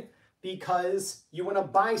side, because you want to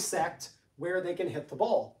bisect where they can hit the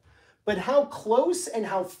ball. But how close and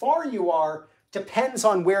how far you are depends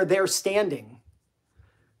on where they're standing.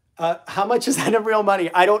 How much is that in real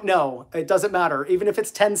money? I don't know. It doesn't matter. Even if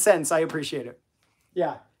it's 10 cents, I appreciate it.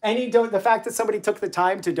 Yeah. The fact that somebody took the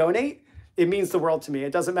time to donate, it means the world to me.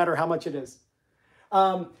 It doesn't matter how much it is.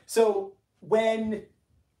 So when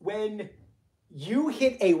you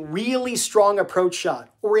hit a really strong approach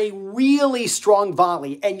shot or a really strong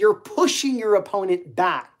volley and you're pushing your opponent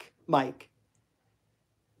back, Mike,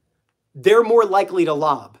 they're more likely to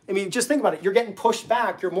lob. I mean, just think about it. You're getting pushed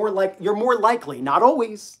back. You're more likely. Not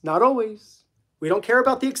always. Not always. We don't care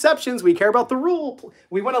about the exceptions. We care about the rule.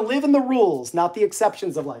 We want to live in the rules, not the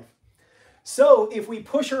exceptions of life. So if we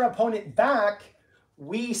push our opponent back,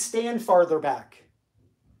 we stand farther back.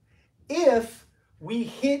 If we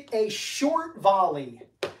hit a short volley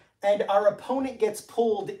and our opponent gets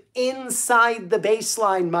pulled inside the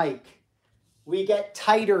baseline, Mike, we get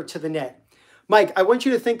tighter to the net. Mike, I want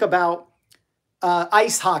you to think about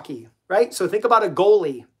ice hockey, right? So think about a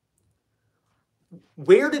goalie.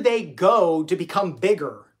 Where do they go to become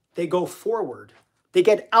bigger? They go forward. They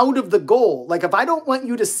get out of the goal. Like if I don't want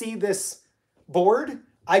you to see this board,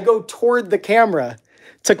 I go toward the camera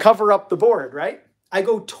to cover up the board, right? I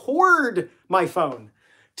go toward my phone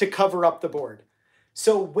to cover up the board.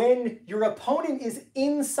 So when your opponent is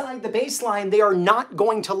inside the baseline, they are not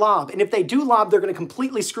going to lob. And if they do lob, they're going to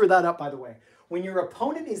completely screw that up, by the way. When your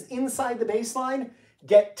opponent is inside the baseline,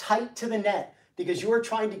 get tight to the net because you are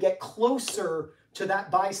trying to get closer to that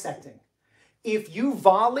bisecting. If you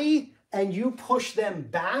volley and you push them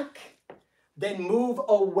back, then move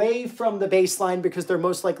away from the baseline because they're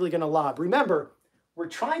most likely going to lob. Remember, we're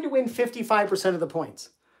trying to win 55% of the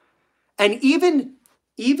points. And even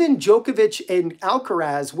even Djokovic and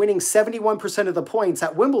Alcaraz winning 71% of the points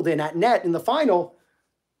at Wimbledon at net in the final,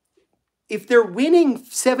 if they're winning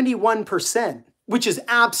 71%, which is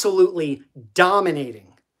absolutely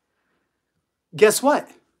dominating, guess what?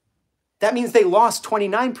 That means they lost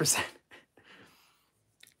 29%.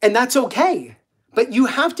 And that's okay. But you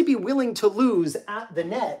have to be willing to lose at the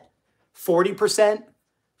net 40%,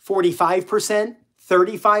 45%,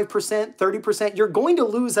 35%, 30%. You're going to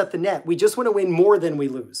lose at the net. We just want to win more than we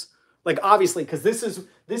lose. Like, obviously, because this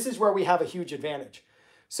is where we have a huge advantage.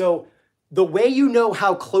 So the way you know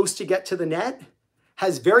how close to get to the net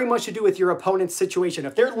has very much to do with your opponent's situation.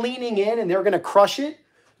 If they're leaning in and they're going to crush it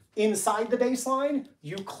inside the baseline,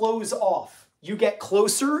 you close off. You get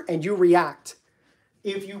closer and you react.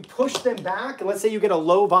 If you push them back, and let's say you get a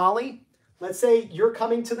low volley, let's say you're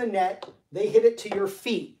coming to the net, they hit it to your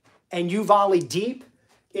feet, and you volley deep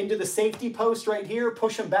into the safety post right here,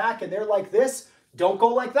 push them back, and they're like this. Don't go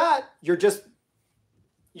like that.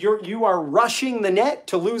 You are rushing the net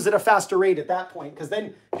to lose at a faster rate at that point, because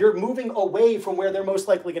then you're moving away from where they're most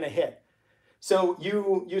likely going to hit. So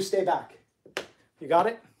you stay back. You got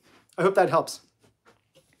it? I hope that helps.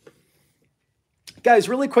 Guys,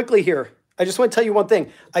 really quickly here, I just want to tell you one thing.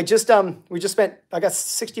 I got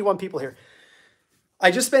 61 people here. I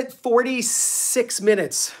just spent 46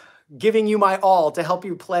 minutes giving you my all to help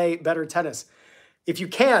you play better tennis. If you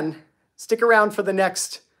can, stick around for the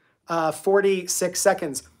next 46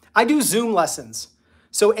 seconds. I do Zoom lessons.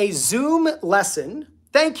 So a Zoom lesson,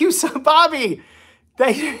 thank you, so Bobby.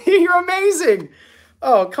 You're amazing.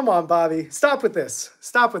 Oh, come on, Bobby. Stop with this.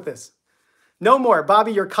 Stop with this. No more.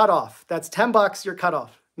 Bobby, you're cut off. That's $10. You're cut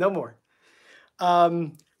off. No more.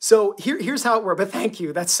 So here's how it works. But thank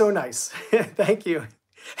you. That's so nice. Thank you.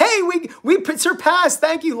 Hey, we surpassed.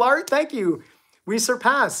 Thank you, Lart. Thank you. We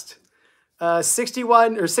surpassed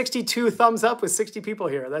 61 or 62 thumbs up with 60 people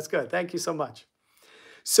here. That's good. Thank you so much.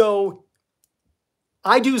 So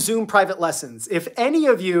I do Zoom private lessons. If any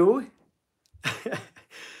of you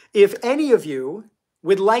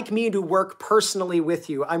would like me to work personally with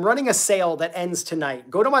you, I'm running a sale that ends tonight.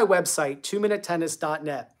 Go to my website,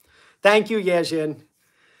 2MinuteTennis.net. Thank you, Yejin.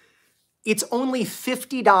 It's only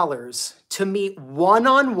 $50 to meet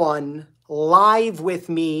one-on-one live with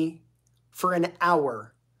me for an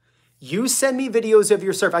hour. You send me videos of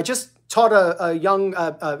your serve. I just taught a young,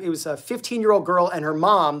 it was a 15-year-old girl and her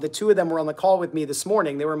mom. The two of them were on the call with me this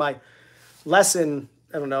morning. They were my lesson,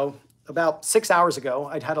 I don't know, about 6 hours ago.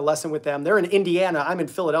 I'd had a lesson with them. They're in Indiana. I'm in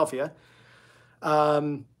Philadelphia.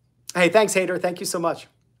 Hey, thanks, Hader. Thank you so much.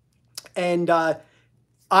 And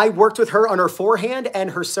I worked with her on her forehand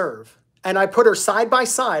and her serve. And I put her side by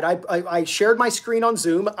side. I shared my screen on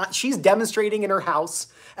Zoom. She's demonstrating in her house,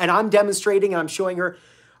 and I'm demonstrating, and I'm showing her.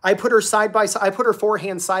 I put her side by side. I put her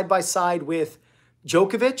forehand side by side with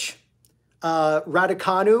Djokovic,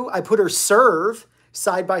 Raducanu. I put her serve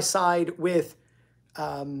side by side with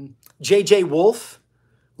JJ Wolf,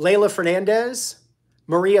 Leylah Fernandez,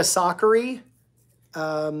 Maria Sakkari.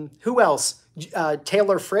 Who else?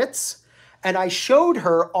 Taylor Fritz. And I showed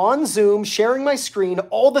her on Zoom, sharing my screen,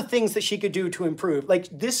 all the things that she could do to improve. Like,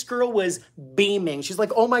 this girl was beaming. She's like,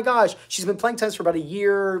 oh my gosh. She's been playing tennis for about a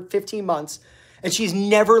year, 15 months, and she's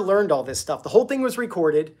never learned all this stuff. The whole thing was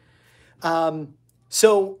recorded.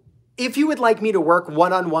 So if you would like me to work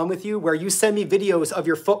one-on-one with you, where you send me videos of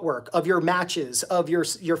your footwork, of your matches, of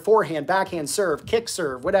your forehand, backhand serve, kick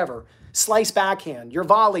serve, whatever, slice backhand, your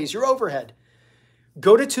volleys, your overhead,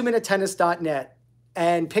 go to 2MinuteTennis.net.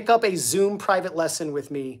 and pick up a Zoom private lesson with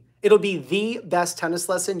me. It'll be the best tennis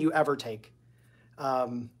lesson you ever take.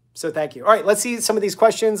 So thank you. All right, let's see some of these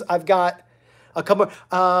questions. I've got a couple.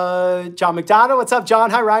 John McDonough, what's up, John?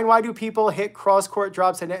 Hi, Ryan. Why do people hit cross-court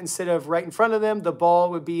drops at net instead of right in front of them? The ball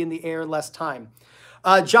would be in the air less time.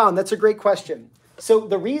 John, that's a great question. So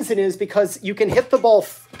the reason is because you can hit the ball.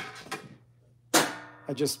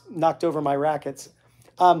 I just knocked over my rackets.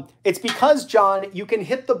 It's because, John, you can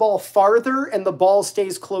hit the ball farther and the ball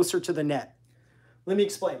stays closer to the net. Let me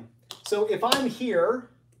explain. So if I'm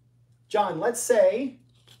here, John, let's say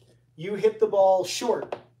you hit the ball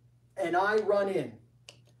short and I run in,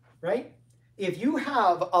 right? If you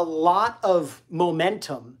have a lot of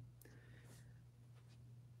momentum,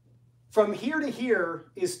 from here to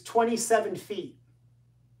here is 27 feet.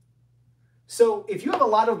 So if you have a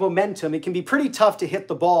lot of momentum, it can be pretty tough to hit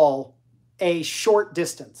the ball a short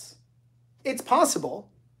distance. It's possible,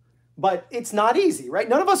 but it's not easy, right?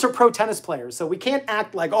 None of us are pro tennis players, so we can't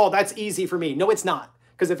act like, oh, that's easy for me. No, it's not.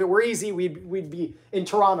 Because if it were easy, we'd be in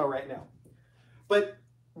Toronto right now. But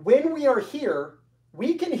when we are here,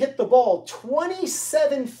 we can hit the ball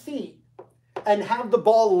 27 feet and have the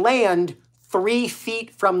ball land 3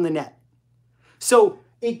 feet from the net. So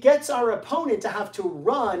it gets our opponent to have to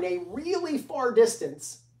run a really far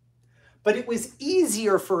distance, but it was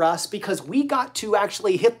easier for us because we got to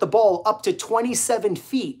actually hit the ball up to 27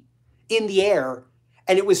 feet in the air,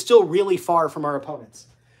 and it was still really far from our opponents.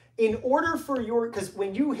 In order for because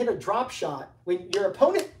when you hit a drop shot, when your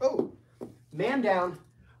opponent, man down,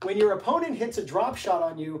 when your opponent hits a drop shot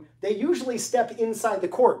on you, they usually step inside the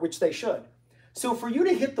court, which they should. So for you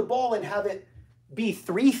to hit the ball and have it be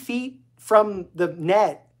 3 feet from the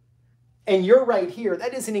net, and you're right here,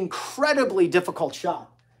 that is an incredibly difficult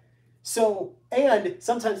shot. So, and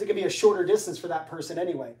sometimes it can be a shorter distance for that person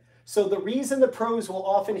anyway. So the reason the pros will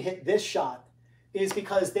often hit this shot is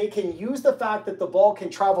because they can use the fact that the ball can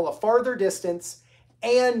travel a farther distance,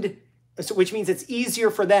 and which means it's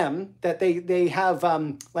easier for them, that they have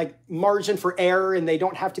like margin for error and they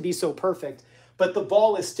don't have to be so perfect, but the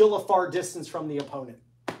ball is still a far distance from the opponent.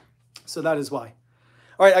 So that is why.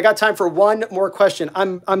 All right, I got time for one more question.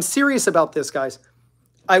 I'm serious about this, guys.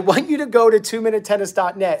 I want you to go to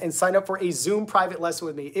 2MinuteTennis.net and sign up for a Zoom private lesson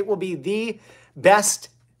with me. It will be the best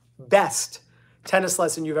tennis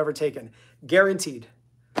lesson you've ever taken. Guaranteed.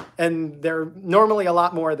 And they're normally a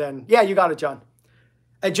lot more than, yeah, you got it, John.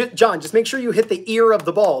 John, just make sure you hit the ear of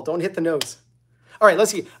the ball. Don't hit the nose. All right,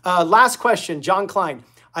 let's see. Last question, John Klein.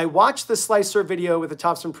 I watched the slice serve video with the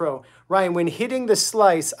Topspin Pro. Ryan, when hitting the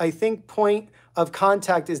slice, I think point of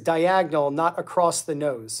contact is diagonal, not across the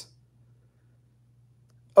nose.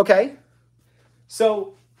 Okay,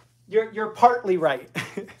 so you're partly right.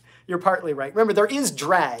 You're partly right. Remember, there is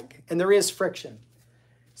drag and there is friction.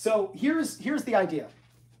 So here's the idea.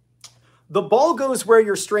 The ball goes where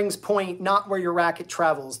your strings point, not where your racket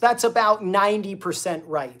travels. That's about 90%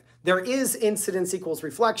 right. There is incidence equals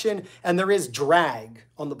reflection, and there is drag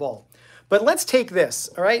on the ball. But let's take this,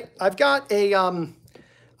 all right? I've got a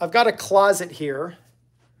closet here.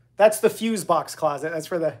 That's the fuse box closet. That's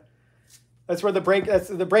the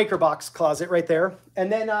breaker box closet right there. And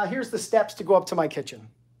then here's the steps to go up to my kitchen,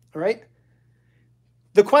 all right?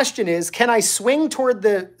 The question is, can I swing toward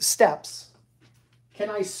the steps? Can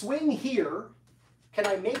I swing here? Can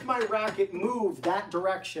I make my racket move that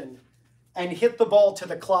direction and hit the ball to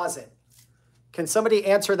the closet? Can somebody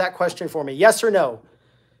answer that question for me? Yes or no?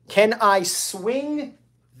 Can I swing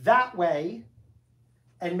that way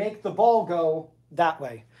and make the ball go that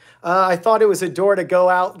way? I thought it was a door to go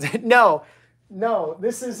out. No,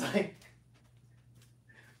 this is like,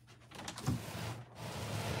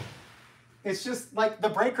 it's just like the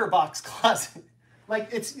breaker box closet. Like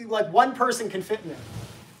it's like one person can fit in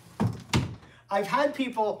there. I've had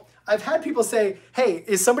people say, hey,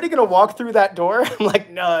 is somebody going to walk through that door? I'm like,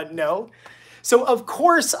 no. So of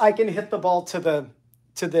course I can hit the ball to the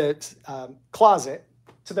closet,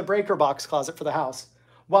 to the breaker box closet for the house,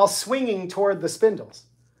 while swinging toward the spindles,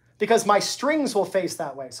 because my strings will face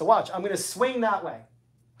that way. So watch, I'm going to swing that way,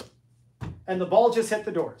 and the ball just hit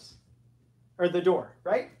the doors, or the door,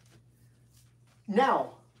 right?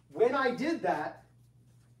 Now, when I did that,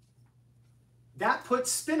 that puts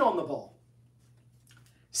spin on the ball.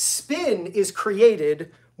 Spin is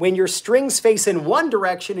created when your strings face in one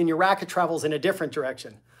direction and your racket travels in a different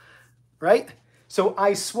direction, right? So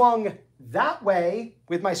I swung that way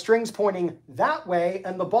with my strings pointing that way,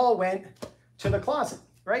 and the ball went to the closet,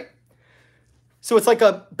 right? So it's like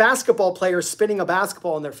a basketball player spinning a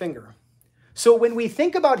basketball on their finger. So when we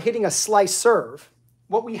think about hitting a slice serve,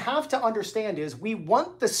 what we have to understand is we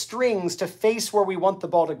want the strings to face where we want the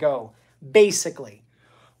ball to go. Basically,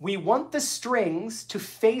 we want the strings to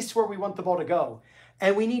face where we want the ball to go,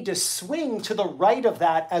 and we need to swing to the right of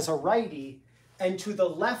that as a righty and to the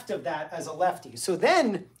left of that as a lefty. So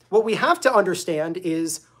then what we have to understand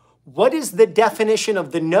is, what is the definition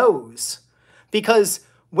of the nose? Because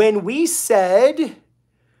when we said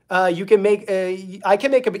you can make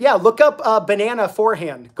look up banana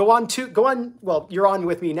forehand. Well, you're on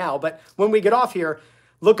with me now, but when we get off here,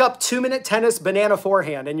 look up 2-minute tennis banana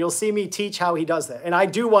forehand, and you'll see me teach how he does that. And I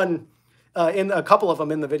do one in a couple of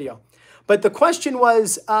them in the video. But the question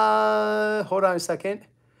was, hold on a second,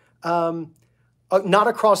 not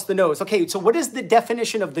across the nose. Okay, so what is the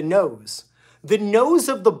definition of the nose? The nose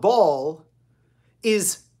of the ball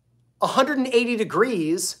is 180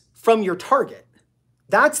 degrees from your target.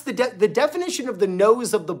 That's the definition of the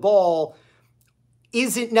nose of the ball.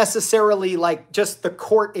 Isn't necessarily like just the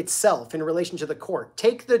court itself in relation to the court.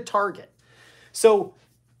 Take the target. So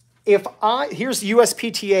here's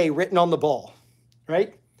USPTA written on the ball,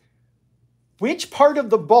 right? Which part of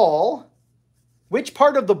the ball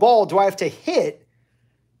do I have to hit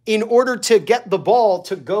in order to get the ball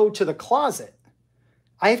to go to the closet?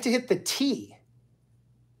 I have to hit the tee.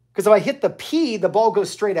 Because if I hit the P, the ball goes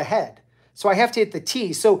straight ahead. So I have to hit the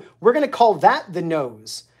T. So we're going to call that the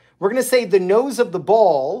nose. We're going to say the nose of the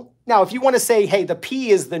ball. Now, if you want to say, hey, the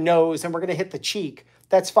P is the nose and we're going to hit the cheek,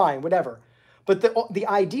 that's fine, whatever. But the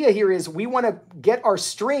idea here is we want to get our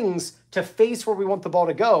strings to face where we want the ball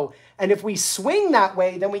to go. And if we swing that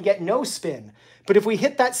way, then we get no spin. But if we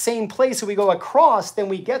hit that same place and we go across, then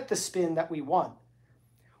we get the spin that we want.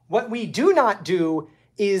 What we do not do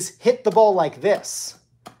is hit the ball like this.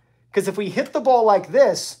 Because if we hit the ball like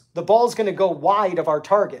this, the ball's going to go wide of our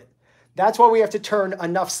target. That's why we have to turn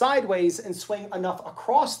enough sideways and swing enough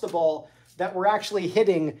across the ball that we're actually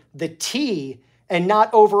hitting the T and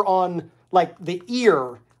not over on like the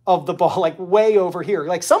ear of the ball, like way over here.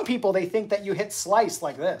 Like some people, they think that you hit slice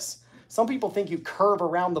like this. Some people think you curve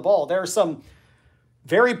around the ball. There are some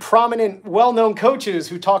very prominent, well-known coaches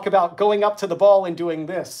who talk about going up to the ball and doing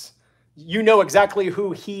this. You know exactly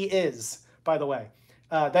who he is, by the way.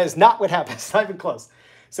 That is not what happens, not even close.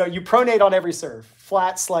 So you pronate on every serve,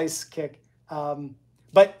 flat, slice, kick.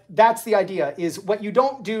 But that's the idea, is what you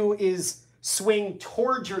don't do is swing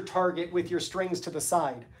towards your target with your strings to the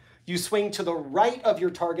side. You swing to the right of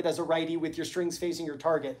your target as a righty with your strings facing your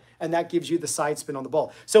target, and that gives you the side spin on the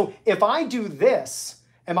ball. So if I do this,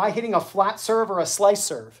 am I hitting a flat serve or a slice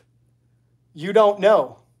serve? You don't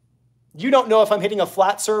know. You don't know if I'm hitting a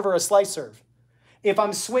flat serve or a slice serve. If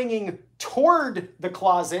I'm swinging toward the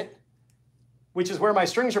closet, which is where my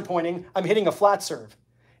strings are pointing, I'm hitting a flat serve.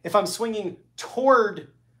 If I'm swinging toward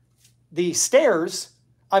the stairs,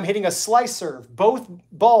 I'm hitting a slice serve. Both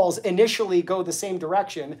balls initially go the same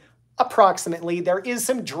direction, approximately. There is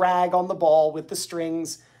some drag on the ball with the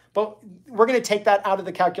strings, but we're going to take that out of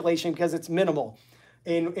the calculation because it's minimal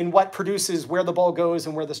in what produces where the ball goes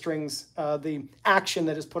and where the strings, the action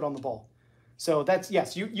that is put on the ball. So that's,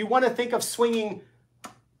 yes, you want to think of swinging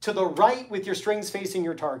to the right with your strings facing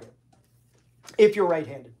your target, if you're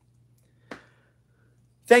right-handed.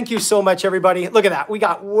 Thank you so much, everybody. Look at that. We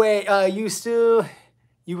got way,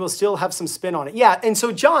 you will still have some spin on it. Yeah, and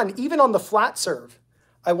so John, even on the flat serve,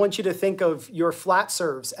 I want you to think of your flat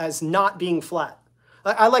serves as not being flat.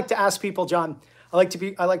 I like to ask people, John, I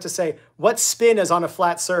like to say, what spin is on a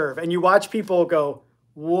flat serve? And you watch people go,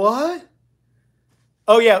 what?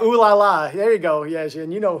 Oh yeah, ooh la la. There you go. Yeah,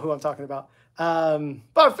 and you know who I'm talking about.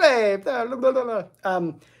 Parfait.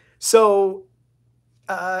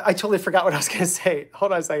 I totally forgot what I was going to say.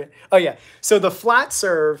 Hold on a second. Oh yeah. So the flat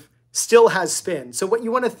serve still has spin. So what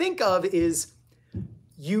you want to think of is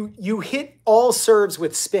you hit all serves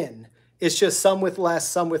with spin. It's just some with less,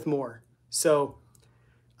 some with more. So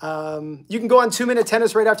you can go on 2-Minute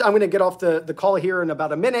Tennis right after. I'm going to get off the call here in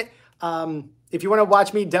about a minute. If you want to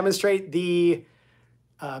watch me demonstrate the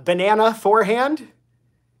banana forehand,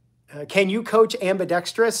 can you coach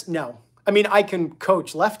ambidextrous? No. I mean, I can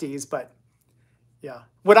coach lefties, but yeah.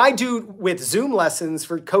 What I do with Zoom lessons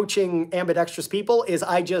for coaching ambidextrous people is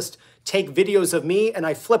I just take videos of me and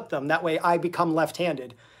I flip them. That way I become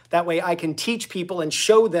left-handed. That way I can teach people and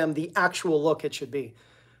show them the actual look it should be.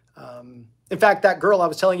 In fact, that girl I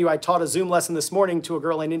was telling you, I taught a Zoom lesson this morning to a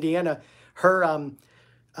girl in Indiana.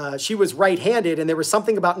 She was right-handed, and there was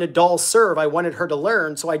something about Nadal's serve I wanted her to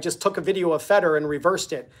learn, so I just took a video of Federer and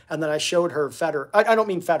reversed it, and then I showed her Federer. I don't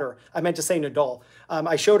mean Federer. I meant to say Nadal.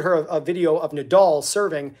 I showed her a video of Nadal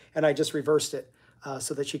serving, and I just reversed it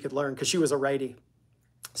so that she could learn, because she was a righty.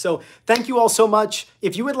 So thank you all so much.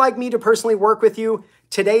 If you would like me to personally work with you,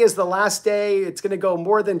 today is the last day. It's going to go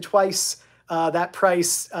more than twice that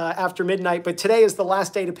price after midnight. But today is the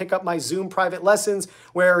last day to pick up my Zoom private lessons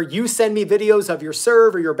where you send me videos of your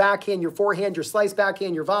serve or your backhand, your forehand, your slice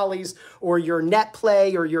backhand, your volleys, or your net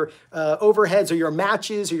play, or your overheads, or your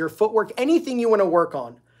matches, or your footwork, anything you want to work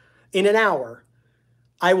on in an hour.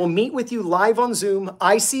 I will meet with you live on Zoom.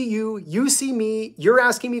 I see you, you see me, you're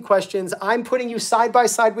asking me questions. I'm putting you side by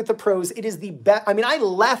side with the pros. It is the best. I mean, I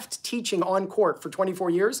left teaching on court for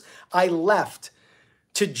 24 years. I left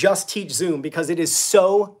to just teach Zoom because it is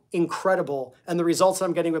so incredible. And the results that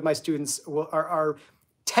I'm getting with my students are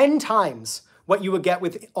 10 times what you would get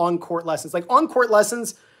with on-court lessons. Like on-court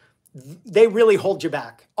lessons, they really hold you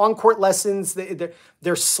back. On-court lessons,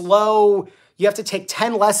 they're slow. You have to take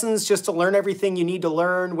 10 lessons just to learn everything you need to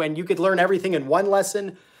learn when you could learn everything in one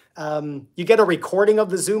lesson. You get a recording of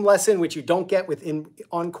the Zoom lesson, which you don't get with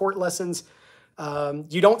on-court lessons.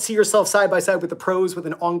 You don't see yourself side by side with the pros with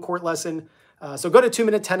an on-court lesson. So go to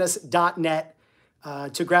 2minutetennis.net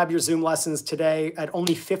to grab your Zoom lessons today at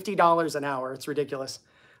only $50 an hour. It's ridiculous.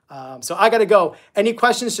 So I got to go. Any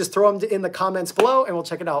questions, just throw them in the comments below and we'll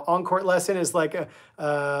check it out. On-court lesson is like a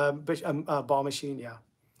ball machine. Yeah.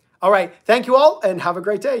 All right. Thank you all and have a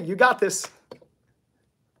great day. You got this.